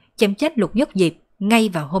nên chém chết Lục Nhất Diệp ngay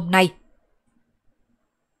vào hôm nay.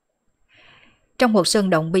 Trong một sơn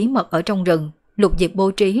động bí mật ở trong rừng, Lục Diệp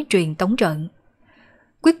bố trí truyền tống trận.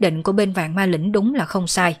 Quyết định của bên Vạn Ma Lĩnh đúng là không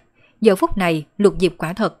sai. Giờ phút này Lục Diệp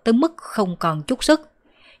quả thật tới mức không còn chút sức.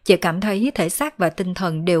 Chỉ cảm thấy thể xác và tinh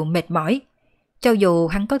thần đều mệt mỏi. Cho dù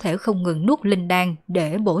hắn có thể không ngừng nuốt linh đan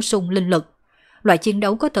để bổ sung linh lực, loại chiến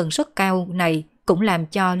đấu có tần suất cao này cũng làm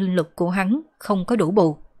cho linh lực của hắn không có đủ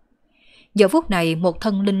bù. Giờ phút này một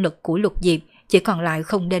thân linh lực của Lục Diệp chỉ còn lại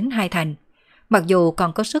không đến 2 thành. Mặc dù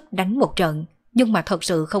còn có sức đánh một trận, nhưng mà thật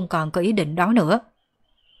sự không còn có ý định đó nữa.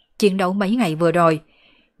 Chiến đấu mấy ngày vừa rồi,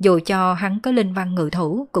 dù cho hắn có linh văn ngự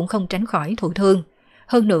thủ cũng không tránh khỏi thụ thương.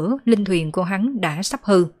 Hơn nữa, linh thuyền của hắn đã sắp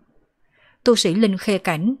hư. Tu sĩ linh khê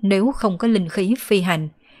cảnh nếu không có linh khí phi hành,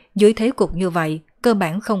 dưới thế cục như vậy, cơ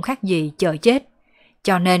bản không khác gì chờ chết.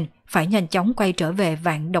 Cho nên, phải nhanh chóng quay trở về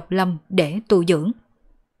Vạn Độc Lâm để tu dưỡng.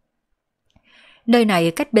 Nơi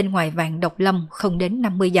này cách bên ngoài Vạn Độc Lâm không đến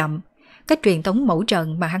 50 dặm. Cách truyền tống mẫu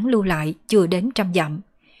trận mà hắn lưu lại chưa đến 100 dặm.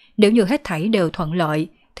 Nếu như hết thảy đều thuận lợi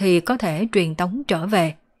thì có thể truyền tống trở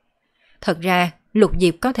về. Thật ra, Lục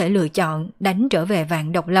Diệp có thể lựa chọn đánh trở về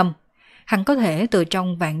Vạn Độc Lâm. Hắn có thể từ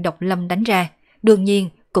trong Vạn Độc Lâm đánh ra, đương nhiên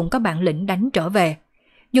cũng có bản lĩnh đánh trở về.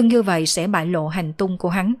 Nhưng như vậy sẽ bại lộ hành tung của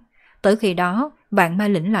hắn. Tới khi đó, vạn ma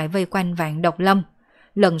lĩnh lại vây quanh Vạn Độc Lâm.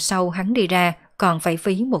 Lần sau hắn đi ra còn phải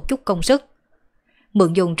phí một chút công sức.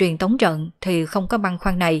 Mượn dùng truyền tống trận thì không có băn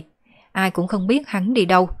khoăn này. Ai cũng không biết hắn đi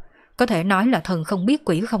đâu. Có thể nói là thần không biết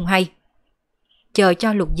quỷ không hay. Chờ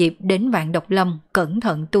cho Lục Diệp đến Vạn Độc Lâm cẩn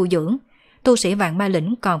thận tu dưỡng. Tu sĩ Vạn Ma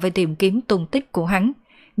Lĩnh còn phải tìm kiếm tung tích của hắn,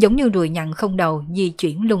 giống như ruồi nhặn không đầu di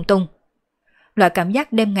chuyển lung tung. Loại cảm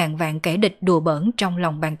giác đem ngàn vạn kẻ địch đùa bỡn trong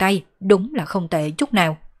lòng bàn tay đúng là không tệ chút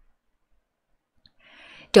nào.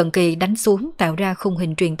 Trận kỳ đánh xuống tạo ra khung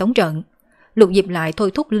hình truyền tống trận. Lục Diệp lại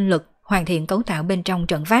thôi thúc linh lực hoàn thiện cấu tạo bên trong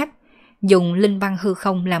trận pháp, dùng linh văn hư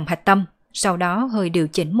không làm hạch tâm, sau đó hơi điều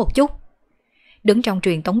chỉnh một chút. Đứng trong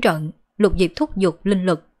truyền tống trận, Lục Diệp thúc giục linh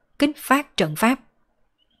lực kích phát trận pháp.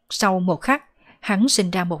 Sau một khắc, hắn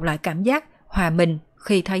sinh ra một loại cảm giác hòa mình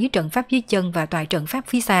khi thấy trận pháp dưới chân và tòa trận pháp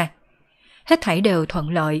phía xa. Hết thảy đều thuận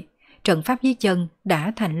lợi, trận pháp dưới chân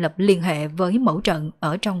đã thành lập liên hệ với mẫu trận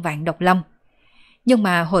ở trong Vạn Độc Lâm. Nhưng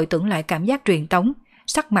mà hồi tưởng lại cảm giác truyền tống,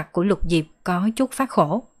 sắc mặt của Lục Diệp có chút phát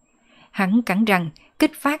khổ. Hắn cắn răng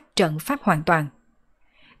kích phát trận pháp hoàn toàn.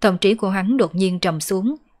 Tâm trí của hắn đột nhiên trầm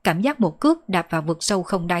xuống, cảm giác một cước đạp vào vực sâu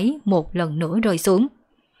không đáy một lần nữa rơi xuống.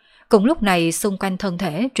 Cùng lúc này xung quanh thân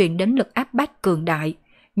thể truyền đến lực áp bách cường đại,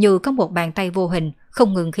 như có một bàn tay vô hình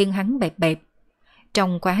không ngừng khiến hắn bẹp bẹp.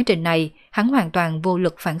 Trong quá trình này, hắn hoàn toàn vô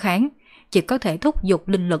lực phản kháng, chỉ có thể thúc giục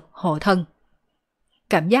linh lực hộ thân.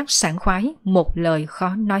 Cảm giác sảng khoái, một lời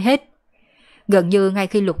khó nói hết. Gần như ngay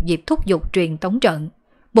khi Lục Diệp thúc giục truyền tống trận,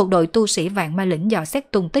 một đội tu sĩ Vạn Ma Lĩnh dò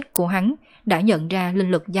xét tung tích của hắn đã nhận ra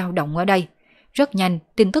linh lực dao động ở đây. Rất nhanh,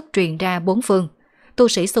 tin tức truyền ra bốn phương, tu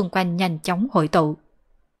sĩ xung quanh nhanh chóng hội tụ.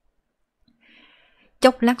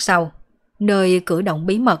 Chốc lát sau, nơi cử động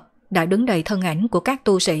bí mật đã đứng đầy thân ảnh của các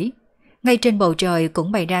tu sĩ. Ngay trên bầu trời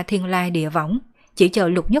cũng bày ra thiên la địa võng, chỉ chờ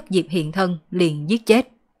Lục Nhất Diệp hiện thân liền giết chết.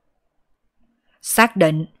 Xác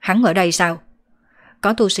định hắn ở đây sao?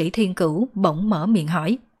 Có tu sĩ Thiên Cửu bỗng mở miệng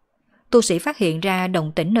hỏi. Tu sĩ phát hiện ra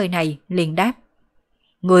động tĩnh nơi này liền đáp.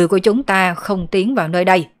 Người của chúng ta không tiến vào nơi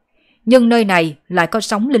đây, nhưng nơi này lại có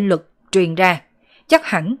sóng linh lực truyền ra, chắc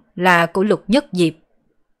hẳn là của Lục Nhất Diệp.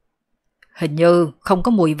 Hình như không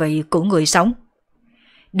có mùi vị của người sống.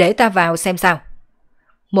 Để ta vào xem sao.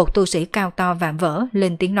 Một tu sĩ cao to vạm vỡ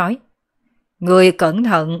lên tiếng nói. Người cẩn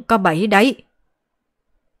thận, có bẫy đấy.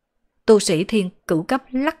 Tu sĩ Thiên Cửu cấp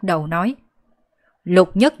lắc đầu nói.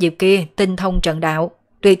 Lục Nhất Diệp kia tinh thông trận đạo,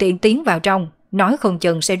 tùy tiện tiến vào trong, nói không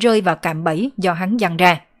chừng sẽ rơi vào cạm bẫy do hắn giăng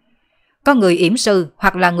ra. Có người yểm sư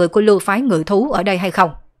hoặc là người của lưu phái ngự thú ở đây hay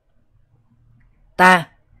không?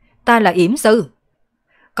 Ta là yểm sư.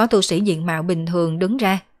 Có tu sĩ diện mạo bình thường đứng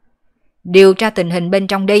ra. Điều tra tình hình bên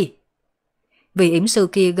trong đi. Vị yểm sư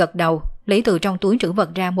kia gật đầu, lấy từ trong túi trữ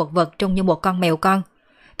vật ra một vật trông như một con mèo con,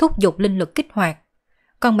 thúc giục linh lực kích hoạt.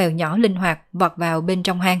 Con mèo nhỏ linh hoạt vọt vào bên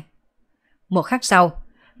trong hang. Một khắc sau,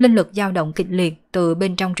 linh lực dao động kịch liệt từ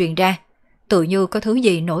bên trong truyền ra, tự như có thứ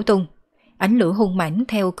gì nổ tung. Ánh lửa hung mãnh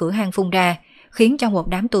theo cửa hang phun ra, khiến cho một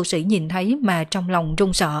đám tu sĩ nhìn thấy mà trong lòng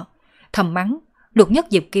run sợ, thầm mắng, Lục Nhất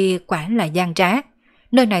Diệp kia quả là gian trá,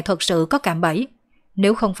 nơi này thật sự có cạm bẫy.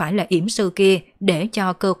 Nếu không phải là yểm sư kia để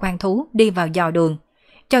cho cơ quan thú đi vào dò đường,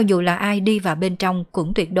 cho dù là ai đi vào bên trong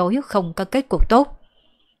cũng tuyệt đối không có kết cục tốt.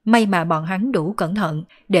 May mà bọn hắn đủ cẩn thận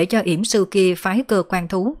để cho yểm sư kia phái cơ quan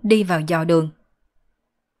thú đi vào dò đường.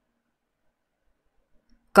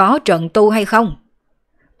 Có trận tu hay không?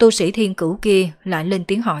 Tu sĩ Thiên Cửu kia lại lên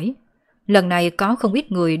tiếng hỏi. Lần này có không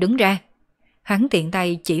ít người đứng ra. Hắn tiện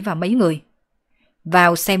tay chỉ vào mấy người.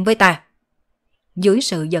 Vào xem với ta. Dưới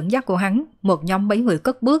sự dẫn dắt của hắn, một nhóm mấy người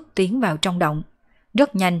cất bước tiến vào trong động.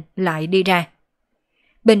 Rất nhanh lại đi ra.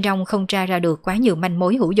 Bên trong không tra ra được quá nhiều manh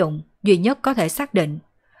mối hữu dụng, duy nhất có thể xác định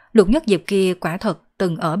Lục Nhất Diệp kia quả thật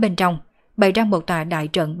từng ở bên trong, bày ra một tòa đại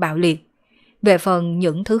trận bạo liệt. Về phần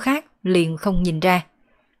những thứ khác liền không nhìn ra,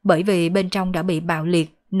 bởi vì bên trong đã bị bạo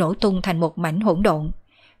liệt, nổ tung thành một mảnh hỗn độn.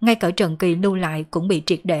 Ngay cả trận kỳ lưu lại cũng bị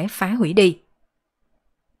triệt để phá hủy đi.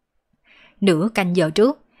 Nửa canh giờ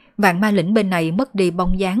trước, Vạn Ma Lĩnh bên này mất đi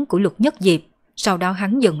bóng dáng của Lục Nhất Diệp, sau đó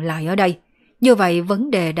hắn dừng lại ở đây. Như vậy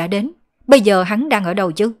vấn đề đã đến, Bây giờ hắn đang ở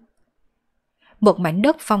đâu chứ? Một mảnh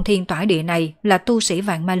đất phong thiên tỏa địa này là tu sĩ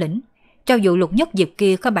vạn ma lĩnh. Cho dù Lục Nhất Diệp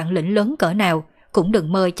kia có bản lĩnh lớn cỡ nào cũng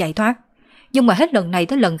đừng mơ chạy thoát. Nhưng mà hết lần này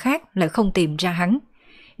tới lần khác lại không tìm ra hắn.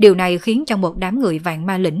 Điều này khiến cho một đám người vạn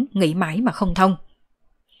ma lĩnh nghĩ mãi mà không thông.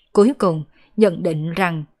 Cuối cùng nhận định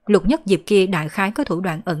rằng Lục Nhất Diệp kia đại khái có thủ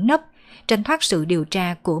đoạn ẩn nấp, tránh thoát sự điều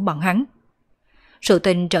tra của bọn hắn. Sự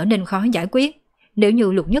tình trở nên khó giải quyết. Nếu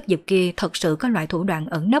như Lục Nhất Diệp kia thật sự có loại thủ đoạn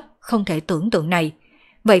ẩn nấp không thể tưởng tượng này,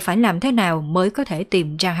 vậy phải làm thế nào mới có thể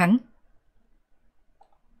tìm ra hắn?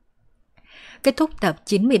 Kết thúc tập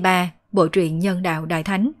 93 bộ truyện Nhân Đạo Đại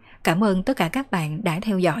Thánh. Cảm ơn tất cả các bạn đã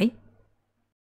theo dõi.